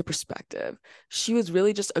put it into perspective, she was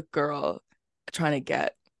really just a girl trying to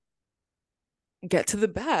get to the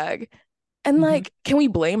bag. And like, can we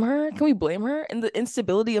blame her in the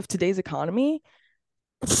instability of today's economy?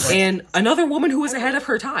 And another woman who was ahead of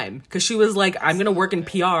her time, because she was like, I'm gonna work in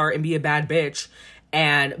PR and be a bad bitch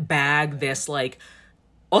and bag this. Like,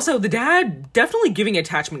 also the dad definitely giving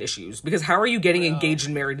attachment issues, because how are you getting engaged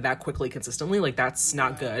and married that quickly consistently? Like, that's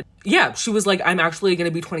not good. Yeah, she was like, I'm actually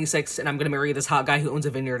gonna be 26 and I'm gonna marry this hot guy who owns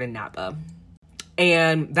a vineyard in Napa.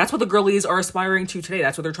 And that's what the girlies are aspiring to today.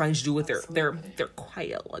 That's what they're trying to do with their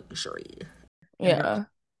quiet luxury. Yeah.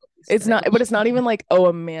 It's not even like, oh,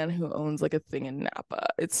 a man who owns like a thing in Napa.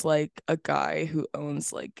 It's like a guy who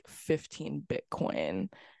owns like 15 Bitcoin.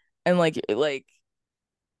 And like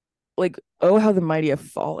oh, how the mighty have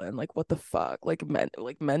fallen. Like, what the fuck? Like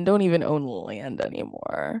men don't even own land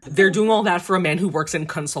anymore. They're doing all that for a man who works in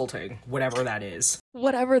consulting, whatever that is.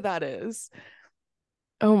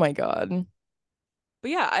 Oh my God. But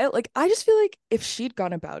yeah, I just feel like if she'd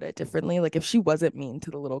gone about it differently, like if she wasn't mean to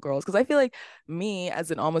the little girls, because I feel like me as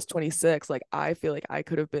an almost 26, like I feel like I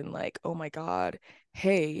could have been like, oh my God,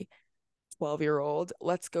 hey, 12-year-old,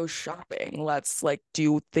 let's go shopping. Let's like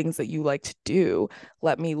do things that you like to do.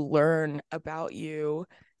 Let me learn about you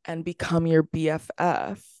and become your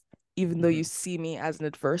BFF, even though you see me as an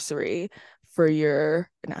adversary for your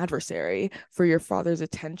father's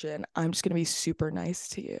attention. I'm just gonna be super nice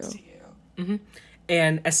to you. Mm-hmm.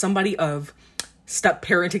 And as somebody of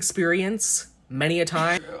step-parent experience, many a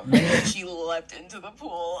time. She leapt into the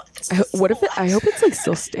pool. I hope it's like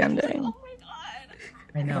still standing. Oh my God.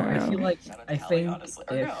 I know. I feel like, I think honestly.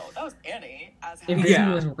 Or no, that was Annie. If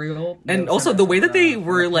Disney was real. And also the way that they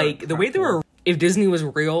were like, if Disney was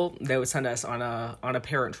real, they would send us on a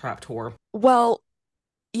Parent Trap tour. Well,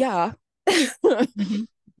 yeah.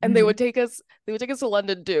 And they would take us to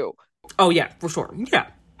London too. Oh yeah, for sure. Yeah.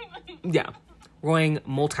 Yeah. Going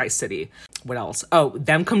multi-city. What else? Oh,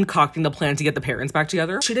 them concocting the plan to get the parents back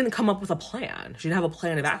together. She didn't come up with a plan. She didn't have a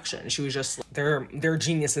plan of action. She was just, they're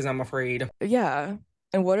geniuses, I'm afraid. Yeah.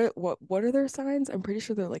 And what are their signs? I'm pretty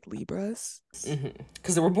sure they're like Libras.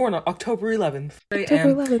 Because they were born on October 11th.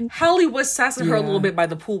 October 11th. Hallie was sassing her a little bit by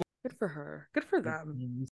the pool. Good for her. Good for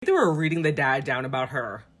them. They were reading the dad down about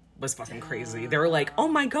her. Was fucking crazy. They were like, oh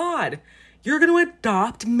my god, you're gonna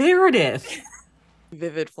adopt Meredith.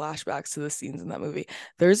 Vivid flashbacks to the scenes in that movie.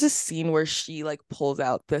 There's a scene where she like pulls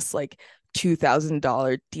out this like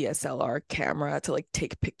 $2,000 DSLR camera to like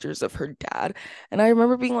take pictures of her dad. And I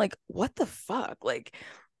remember being like, what the fuck? Like,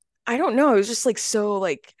 I don't know. It was just like so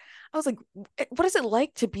like I was like, what is it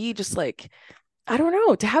like to be just like, I don't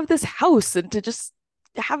know, to have this house and to just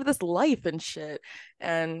have this life and shit.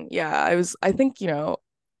 And yeah, I think,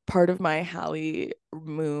 part of my Hallie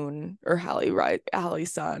moon or Hallie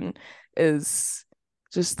sun is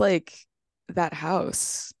just like that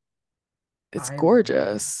house. It's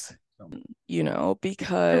gorgeous,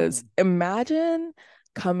 because imagine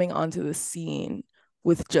coming onto the scene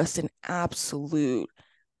with just an absolute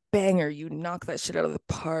banger. You knock that shit out of the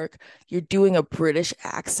park. You're doing a British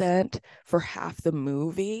accent for half the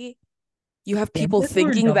movie. You have people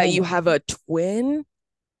thinking that you have a twin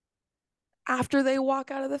after they walk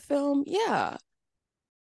out of the film. Yeah.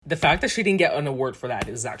 The fact that she didn't get an award for that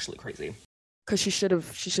is actually crazy. Because she should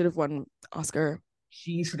have won Oscar.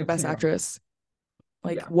 She should have Best Actress.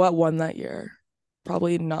 What won that year?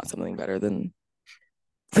 Probably not something better than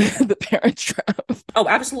The Parent Trap. Oh,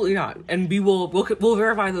 absolutely not. And we'll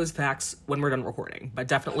verify those facts when we're done recording. But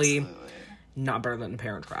definitely not better than The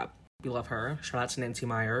Parent Trap. We love her. Shout out to Nancy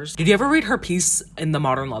Meyers. Did you ever read her piece in the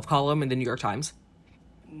Modern Love column in the New York Times?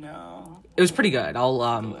 No. It was pretty good.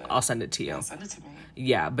 I'll send it to you. Yeah, send it to me.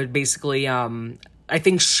 Yeah, but basically, I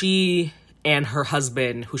think she and her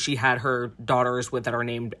husband, who she had her daughters with that are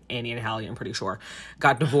named Annie and Hallie, I'm pretty sure,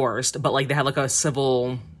 got divorced. But like they had like a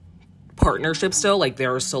civil partnership still, like they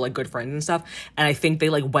were still like good friends and stuff. And I think they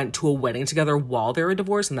like went to a wedding together while they were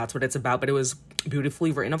divorced, and that's what it's about. But it was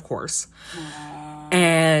beautifully written, of course.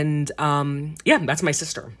 And yeah, that's my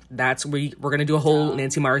sister. We're gonna do a whole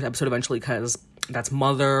Nancy Meyers episode eventually, because that's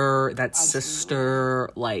mother, that's sister,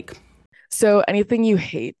 like. So anything you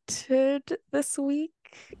hated this week?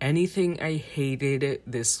 Anything I hated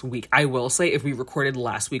this week. I will say, if we recorded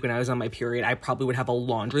last week when I was on my period, I probably would have a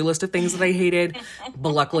laundry list of things that I hated. But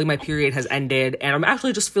luckily my period has ended, and I'm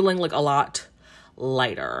actually just feeling like a lot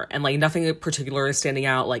lighter, and like nothing in particular is standing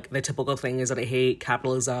out. Like the typical thing is that I hate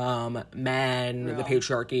capitalism, men, the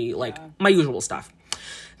patriarchy, like my usual stuff.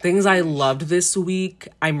 Things I loved this week.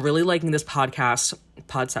 I'm really liking this podcast,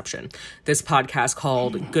 Podception. This podcast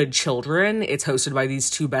called Good Children. It's hosted by these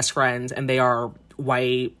two best friends, and they are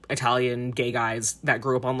white Italian gay guys that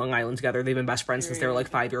grew up on Long Island together. They've been best friends since they were like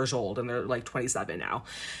 5 years old, and they're like 27 now.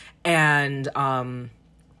 And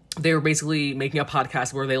they were basically making a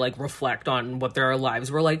podcast where they like reflect on what their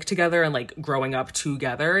lives were like together and like growing up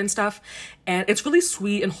together and stuff. And it's really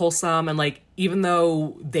sweet and wholesome. And like, even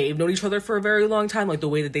though they've known each other for a very long time, like the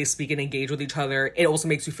way that they speak and engage with each other, it also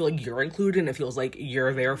makes you feel like you're included, and it feels like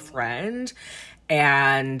you're their friend.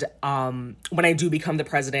 And when I do become the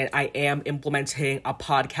president, I am implementing a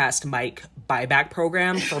podcast mic buyback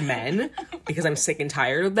program for men because I'm sick and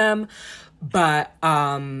tired of them. But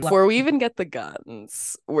before we even get the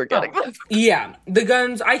guns, we're getting them. Yeah, the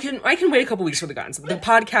guns, I can wait a couple weeks for the guns. The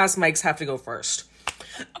podcast mics have to go first.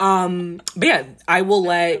 But yeah, I will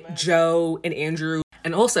let Joe and Andrew.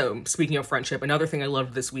 And also, speaking of friendship, another thing I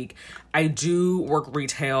loved this week, I do work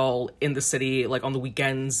retail in the city, like on the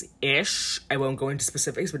weekends-ish. I won't go into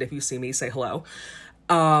specifics, but if you see me, say hello.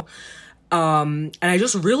 And I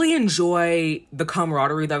just really enjoy the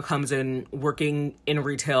camaraderie that comes in working in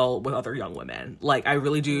retail with other young women. Like, I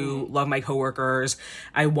really do love my coworkers.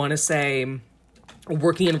 I want to say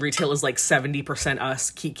working in retail is like 70% us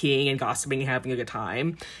kikiing and gossiping and having a good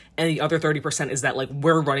time. And the other 30% is that like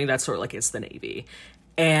we're running that store like it's the Navy.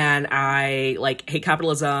 And I like hate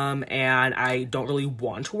capitalism, and I don't really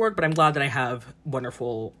want to work, but I'm glad that I have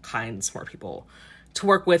wonderful, kind, smart people to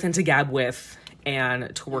work with and to gab with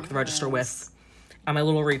and to work the register with on my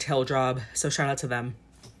little retail job. So shout out to them.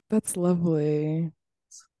 That's lovely.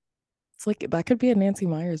 It's like that could be a Nancy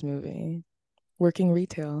Meyers movie. Working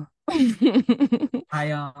retail.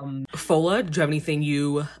 Fola, do you have anything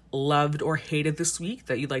you loved or hated this week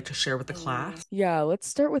that you'd like to share with the class? Yeah, let's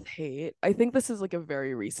start with hate. I think this is like a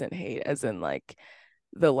very recent hate, as in like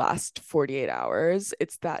the last 48 hours.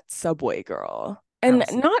 It's that Subway girl. And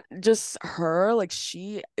not just her, like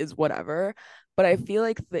she is whatever, but I feel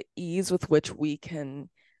like the ease with which we can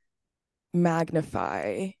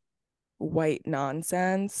magnify white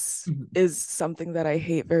nonsense is something that I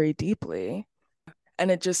hate very deeply. And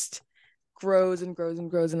it just grows and grows and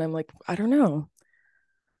grows. And I'm like, I don't know.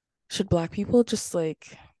 should Black people just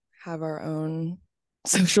like have our own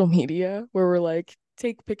social media where we're like,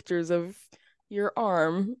 take pictures of your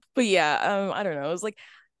arm? But yeah, I don't know. It's like,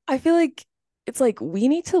 I feel like it's like we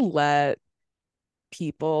need to let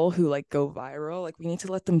people who like go viral, like we need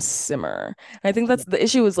to let them simmer. And I think that's the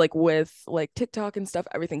issue is like with like TikTok and stuff,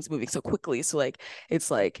 everything's moving so quickly. So like it's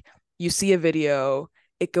like you see a video,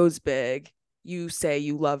 it goes big, you say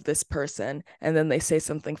you love this person, and then they say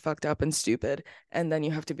something fucked up and stupid, and then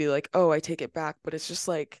you have to be like, oh, I take it back. But it's just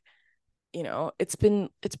like, it's been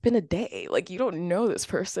a day. Like you don't know this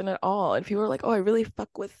person at all. And people are like, oh, I really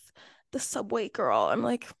fuck with the subway girl. I'm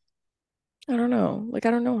like, I don't know. Like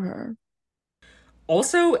I don't know her.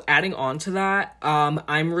 Also, adding on to that,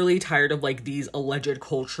 I'm really tired of like these alleged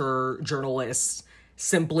culture journalists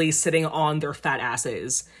simply sitting on their fat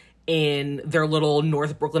asses in their little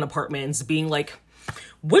North Brooklyn apartments being like,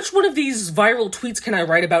 which one of these viral tweets can I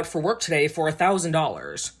write about for work today for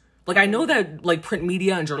 $1,000? Like, I know that like print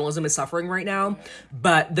media and journalism is suffering right now,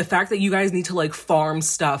 but the fact that you guys need to like farm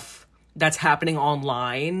stuff that's happening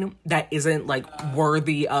online that isn't like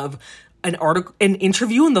worthy of an article, an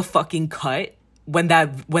interview in the fucking Cut when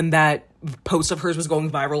that post of hers was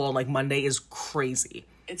going viral on like Monday is crazy.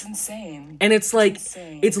 It's insane. And it's like,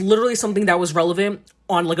 it's literally something that was relevant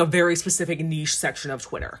on like a very specific niche section of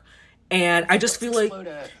Twitter. And I just feel like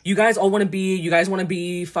you guys want to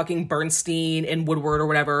be fucking Bernstein and Woodward or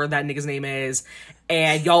whatever that nigga's name is.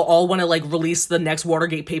 And y'all all want to like release the next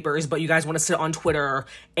Watergate papers, but you guys want to sit on Twitter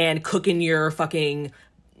and cook in your fucking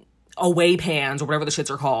away pans or whatever the shits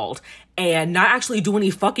are called and not actually do any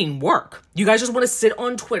fucking work. You guys just want to sit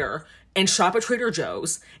on Twitter and shop at Trader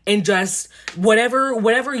Joe's and just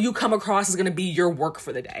whatever you come across is going to be your work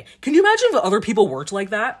for the day. Can you imagine if other people worked like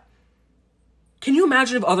that? If you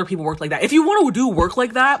want to do work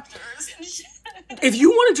like that, if you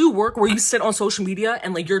want to do work where you sit on social media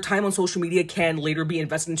and like your time on social media can later be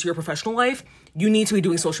invested into your professional life, you need to be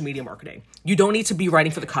doing social media marketing. You don't need to be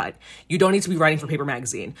writing for The Cut. You don't need to be writing for Paper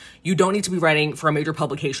Magazine. You don't need to be writing for a major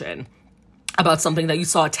publication about something that you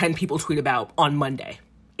saw 10 people tweet about on Monday.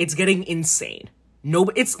 It's getting insane.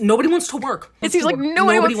 Nobody wants to work. It seems like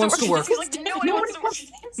nobody wants to work.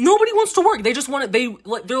 Nobody wants to work. They just want to.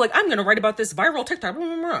 They're like, I'm gonna write about this viral TikTok. Blah,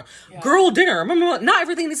 blah, blah. Yeah. Girl dinner. Blah, blah, blah. Not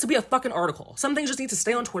everything needs to be a fucking article. Some things just need to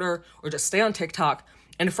stay on Twitter or just stay on TikTok.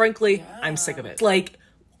 And frankly, I'm sick of it. Like,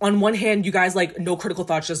 on one hand, you guys like no critical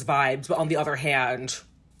thoughts, just vibes. But on the other hand,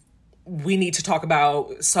 we need to talk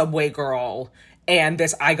about Subway Girl and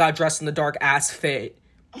this I got dressed in the dark ass fit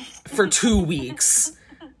for 2 weeks.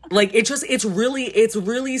 Like, it's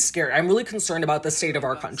really scary. I'm really concerned about the state of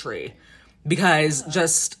our country because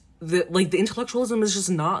just the intellectualism is just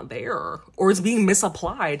not there or it's being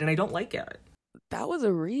misapplied and I don't like it. That was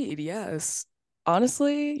a read, yes.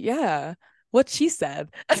 Honestly, yeah. What she said.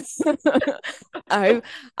 I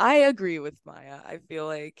agree with Maya. I feel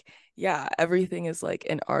like, yeah, everything is like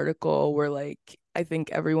an article where like I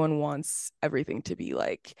think everyone wants everything to be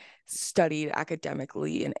like studied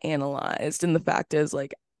academically and analyzed. And the fact is,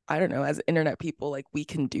 like, I don't know, as internet people, like we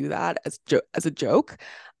can do that as a joke.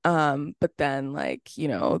 But then like,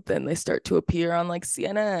 then they start to appear on like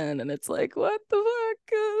CNN and it's like, what the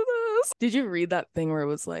fuck is this? Did you read that thing where it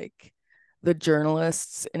was like the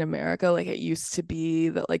journalists in America, like it used to be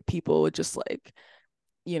that like people would just like,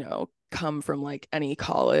 come from like any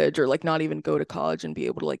college or like not even go to college and be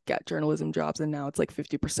able to like get journalism jobs, and now it's like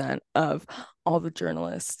 50% of all the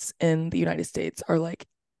journalists in the United States are like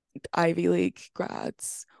Ivy League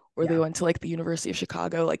grads, or they went to like the University of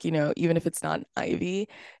Chicago, like, even if it's not an Ivy,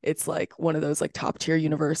 it's like one of those like top tier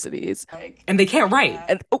universities. And they can't write.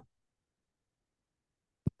 And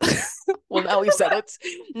well, now we've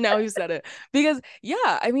said it. Because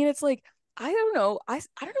yeah, I mean, it's like, I don't know. I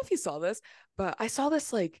don't know if you saw this, but I saw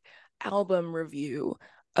this like album review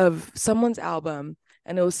of someone's album,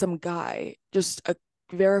 and it was some guy, just a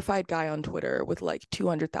verified guy on Twitter with like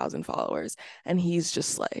 200,000 followers, and he's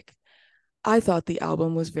just like, I thought the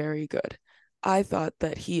album was very good. I thought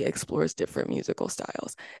that he explores different musical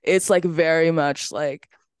styles. It's like very much like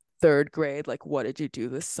third grade, like what did you do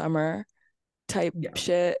this summer type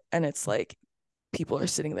shit. And it's like people are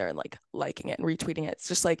sitting there and like liking it and retweeting it. It's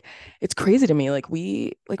just like, it's crazy to me. Like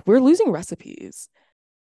we're losing recipes.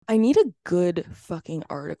 I need a good fucking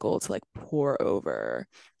article to like pour over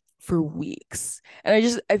for weeks.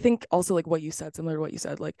 And I think also like what you said, similar to what you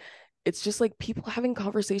said, like it's just like people having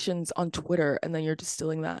conversations on Twitter and then you're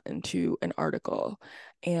distilling that into an article.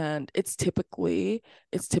 And it's typically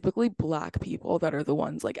Black people that are the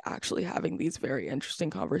ones like actually having these very interesting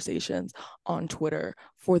conversations on Twitter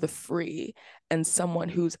for the free. And someone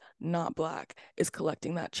who's not Black is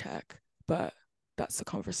collecting that check. But that's the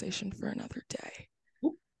conversation for another day.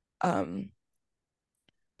 Ooh.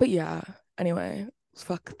 But yeah, anyway,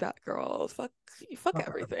 fuck that girl. Fuck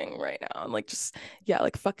everything right now. And like, just, yeah,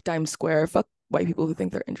 like, fuck Dime Square. Fuck white people who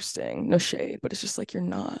think they're interesting. No shade, but it's just like, you're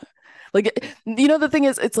not. Like, you know, the thing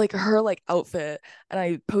is, it's like her like outfit, and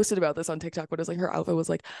I posted about this on TikTok, but it's like her outfit was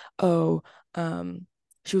like, oh,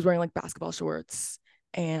 she was wearing like basketball shorts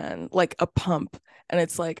and like a pump, and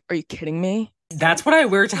it's like, are you kidding me? That's what I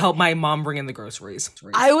wear to help my mom bring in the groceries.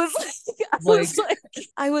 I was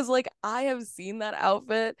like, I have seen that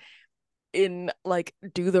outfit in like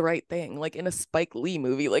Do the Right Thing, like in a Spike Lee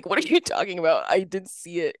movie. Like, what are you talking about? I did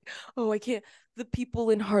see it. Oh, I can't. The people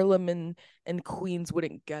in Harlem and Queens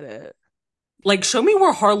wouldn't get it. Like, show me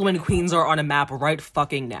where Harlem and Queens are on a map right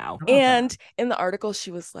fucking now. And in the article,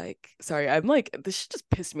 she was like, sorry, I'm like, this shit just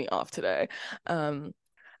pissed me off today.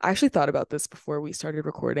 I actually thought about this before we started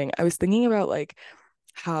recording. I was thinking about like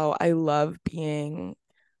how I love being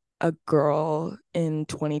a girl in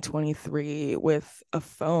 2023 with a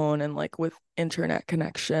phone and like with internet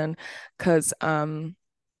connection, because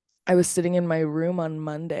I was sitting in my room on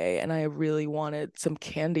Monday and I really wanted some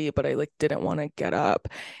candy, but I like didn't want to get up,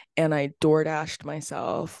 and I DoorDashed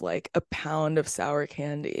myself like a pound of sour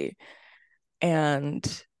candy,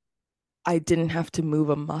 and I didn't have to move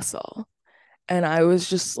a muscle. And I was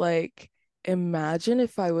just like, imagine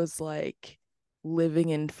if I was like living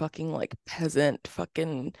in fucking like peasant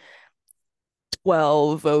fucking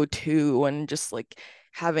 1202 and just like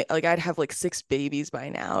having like, I'd have like 6 babies by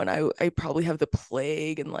now, and I probably have the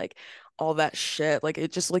plague and like all that shit. Like,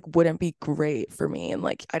 it just like wouldn't be great for me, and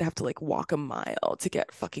like I'd have to like walk a mile to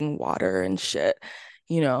get fucking water and shit,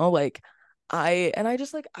 you know? Like, I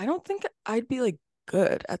just like, I don't think I'd be like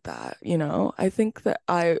good at that, you know? I think that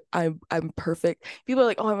I'm perfect. People are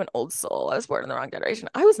like, oh, I'm an old soul, I was born in the wrong generation.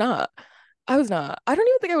 I was not. I don't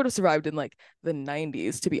even think I would have survived in like the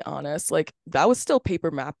 90s, to be honest. Like, that was still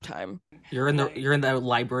paper map time. You're in the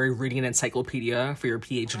library reading an encyclopedia for your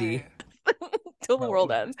PhD. Till the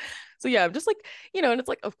world ends. So yeah, I'm just like, you know, and it's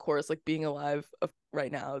like, of course, like being alive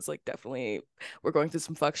right now is like, definitely we're going through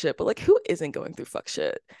some fuck shit, but like, who isn't going through fuck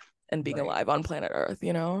shit and being alive on planet Earth,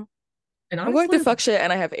 you know? And honestly, I'm going through fuck shit,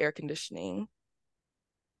 and I have air conditioning,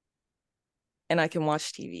 and I can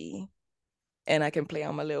watch TV, and I can play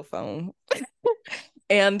on my little phone.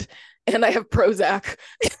 and I have Prozac.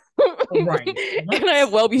 Right. And I have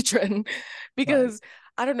Wellbutrin, because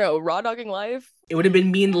I don't know, raw dogging life. It would have been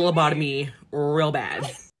me and the lobotomy real bad.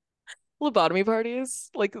 Lobotomy parties,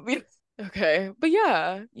 like, okay. But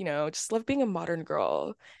yeah, you know, just love being a modern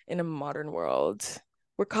girl in a modern world.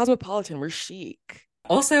 We're cosmopolitan, we're chic.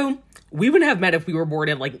 Also, we wouldn't have met if we were born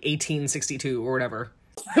in like 1862 or whatever.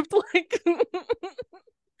 Like,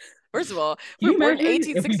 first of all, if we were born in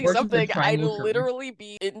 1860 something, I'd literally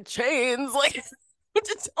be in chains. Like, what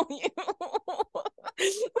to tell you?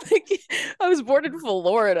 Like, I was born in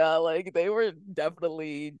Florida. Like, they were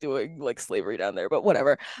definitely doing like slavery down there, but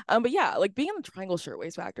whatever. But yeah, like being in the Triangle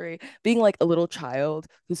Shirtwaist Factory, being like a little child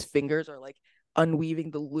whose fingers are like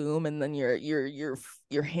unweaving the loom, and then your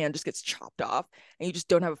hand just gets chopped off, and you just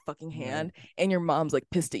don't have a fucking hand, and your mom's like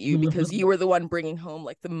pissed at you because you were the one bringing home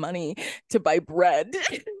like the money to buy bread.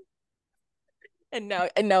 And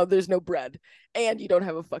now there's no bread, and you don't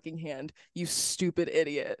have a fucking hand, you stupid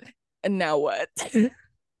idiot. And now what?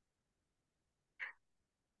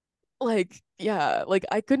 Like, yeah, like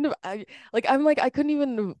I couldn't have, I couldn't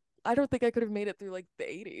even, I don't think I could have made it through like the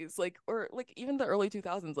 80s, like, or like even the early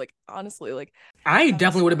 2000s. Like, honestly, like, I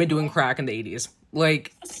definitely would have been doing crack in the 80s.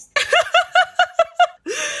 Like,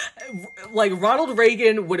 like Ronald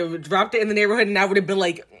Reagan would have dropped it in the neighborhood, and I would have been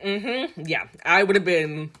like, yeah, I would have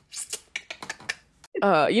been.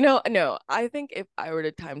 You know, no, I think if I were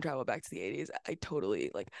to time travel back to the 80s, I totally,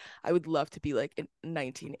 like, I would love to be like in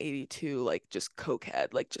 1982, like just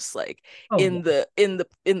cokehead, like just like in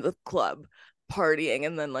the club partying,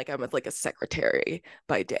 and then like I'm with like a secretary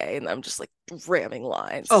by day, and I'm just like ramming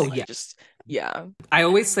lines. Oh, like, yeah. Just, yeah. I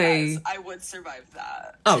always say I would survive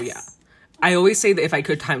that. Oh, yeah. I always say that if I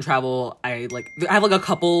could time travel, I have like a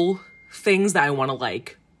couple things that I want to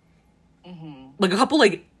like a couple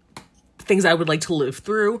like things I would like to live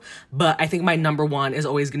through, but I think my number one is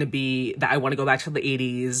always going to be that I want to go back to the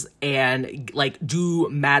 80s and like do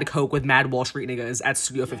mad coke with mad Wall Street niggas at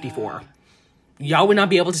Studio 54. Y'all would not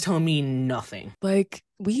be able to tell me nothing. Like,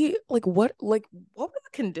 what were the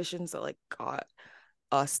conditions that like got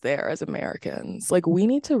us there as Americans? Like, we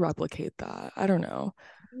need to replicate that. I don't know.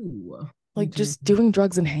 Ooh, like just doing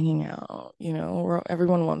drugs and hanging out, you know, where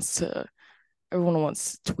everyone wants to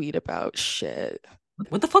tweet about shit.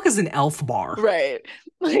 What the fuck is an elf bar? Right.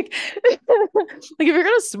 Like, like if you're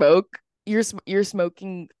gonna smoke, you're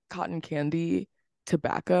smoking cotton candy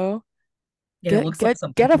tobacco. And it looks like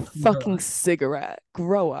Get a fucking cigarette.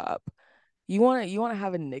 Grow up. You wanna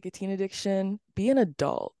have a nicotine addiction? Be an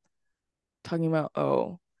adult. Talking about,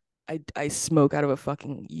 oh, I smoke out of a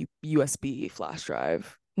fucking USB flash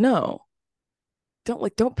drive. No.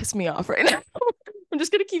 Don't piss me off right now. I'm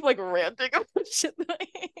just gonna keep like ranting about shit that I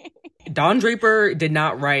hate. Don Draper did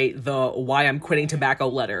not write the "Why I'm Quitting Tobacco"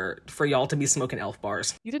 letter for y'all to be smoking Elf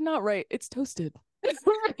bars. You did not write. It's toasted.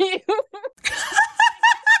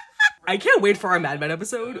 I can't wait for our Mad Men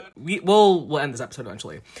episode. We'll end this episode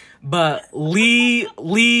eventually, but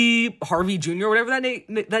Lee Harvey Jr. whatever that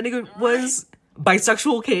nigga was,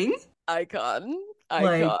 bisexual king, icon.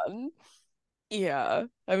 Yeah,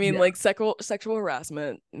 I mean, like sexual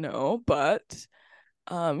harassment, no, but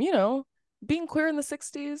being queer in the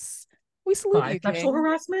 60s, we salute you, king. Bisexual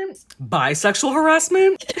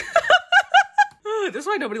harassment. This is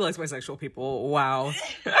why nobody likes bisexual people. Wow.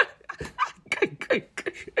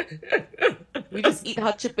 We just eat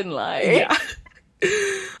hot chip and lie. Yeah.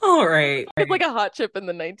 All right. Like a hot chip in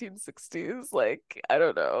the 1960s. Like, I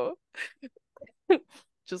don't know.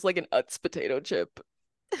 Just like an Utz potato chip.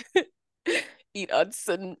 Eat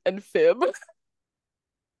Utz and fib.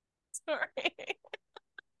 Sorry.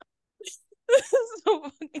 This is so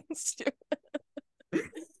fucking stupid.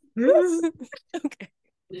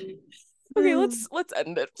 Okay, let's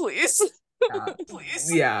end it, please.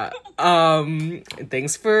 Please. Yeah.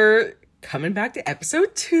 Thanks for coming back to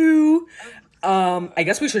episode 2. I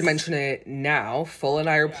guess we should mention it now. Full and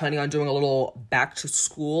I are planning on doing a little back to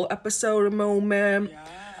school episode moment.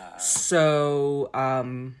 Yeah. So, I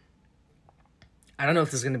don't know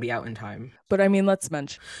if this is going to be out in time. But I mean, let's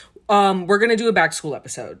mention. We're going to do a back to school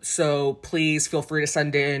episode. So please feel free to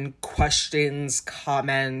send in questions,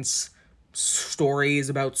 comments, stories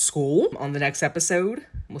about school on the next episode.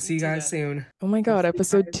 We'll see you guys soon. Oh my god,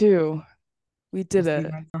 episode 2. We did it.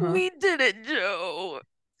 We did it, Joe.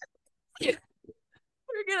 We're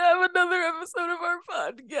gonna have another episode of our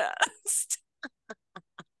podcast.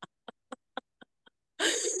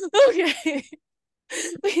 Okay.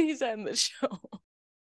 We need to end the show.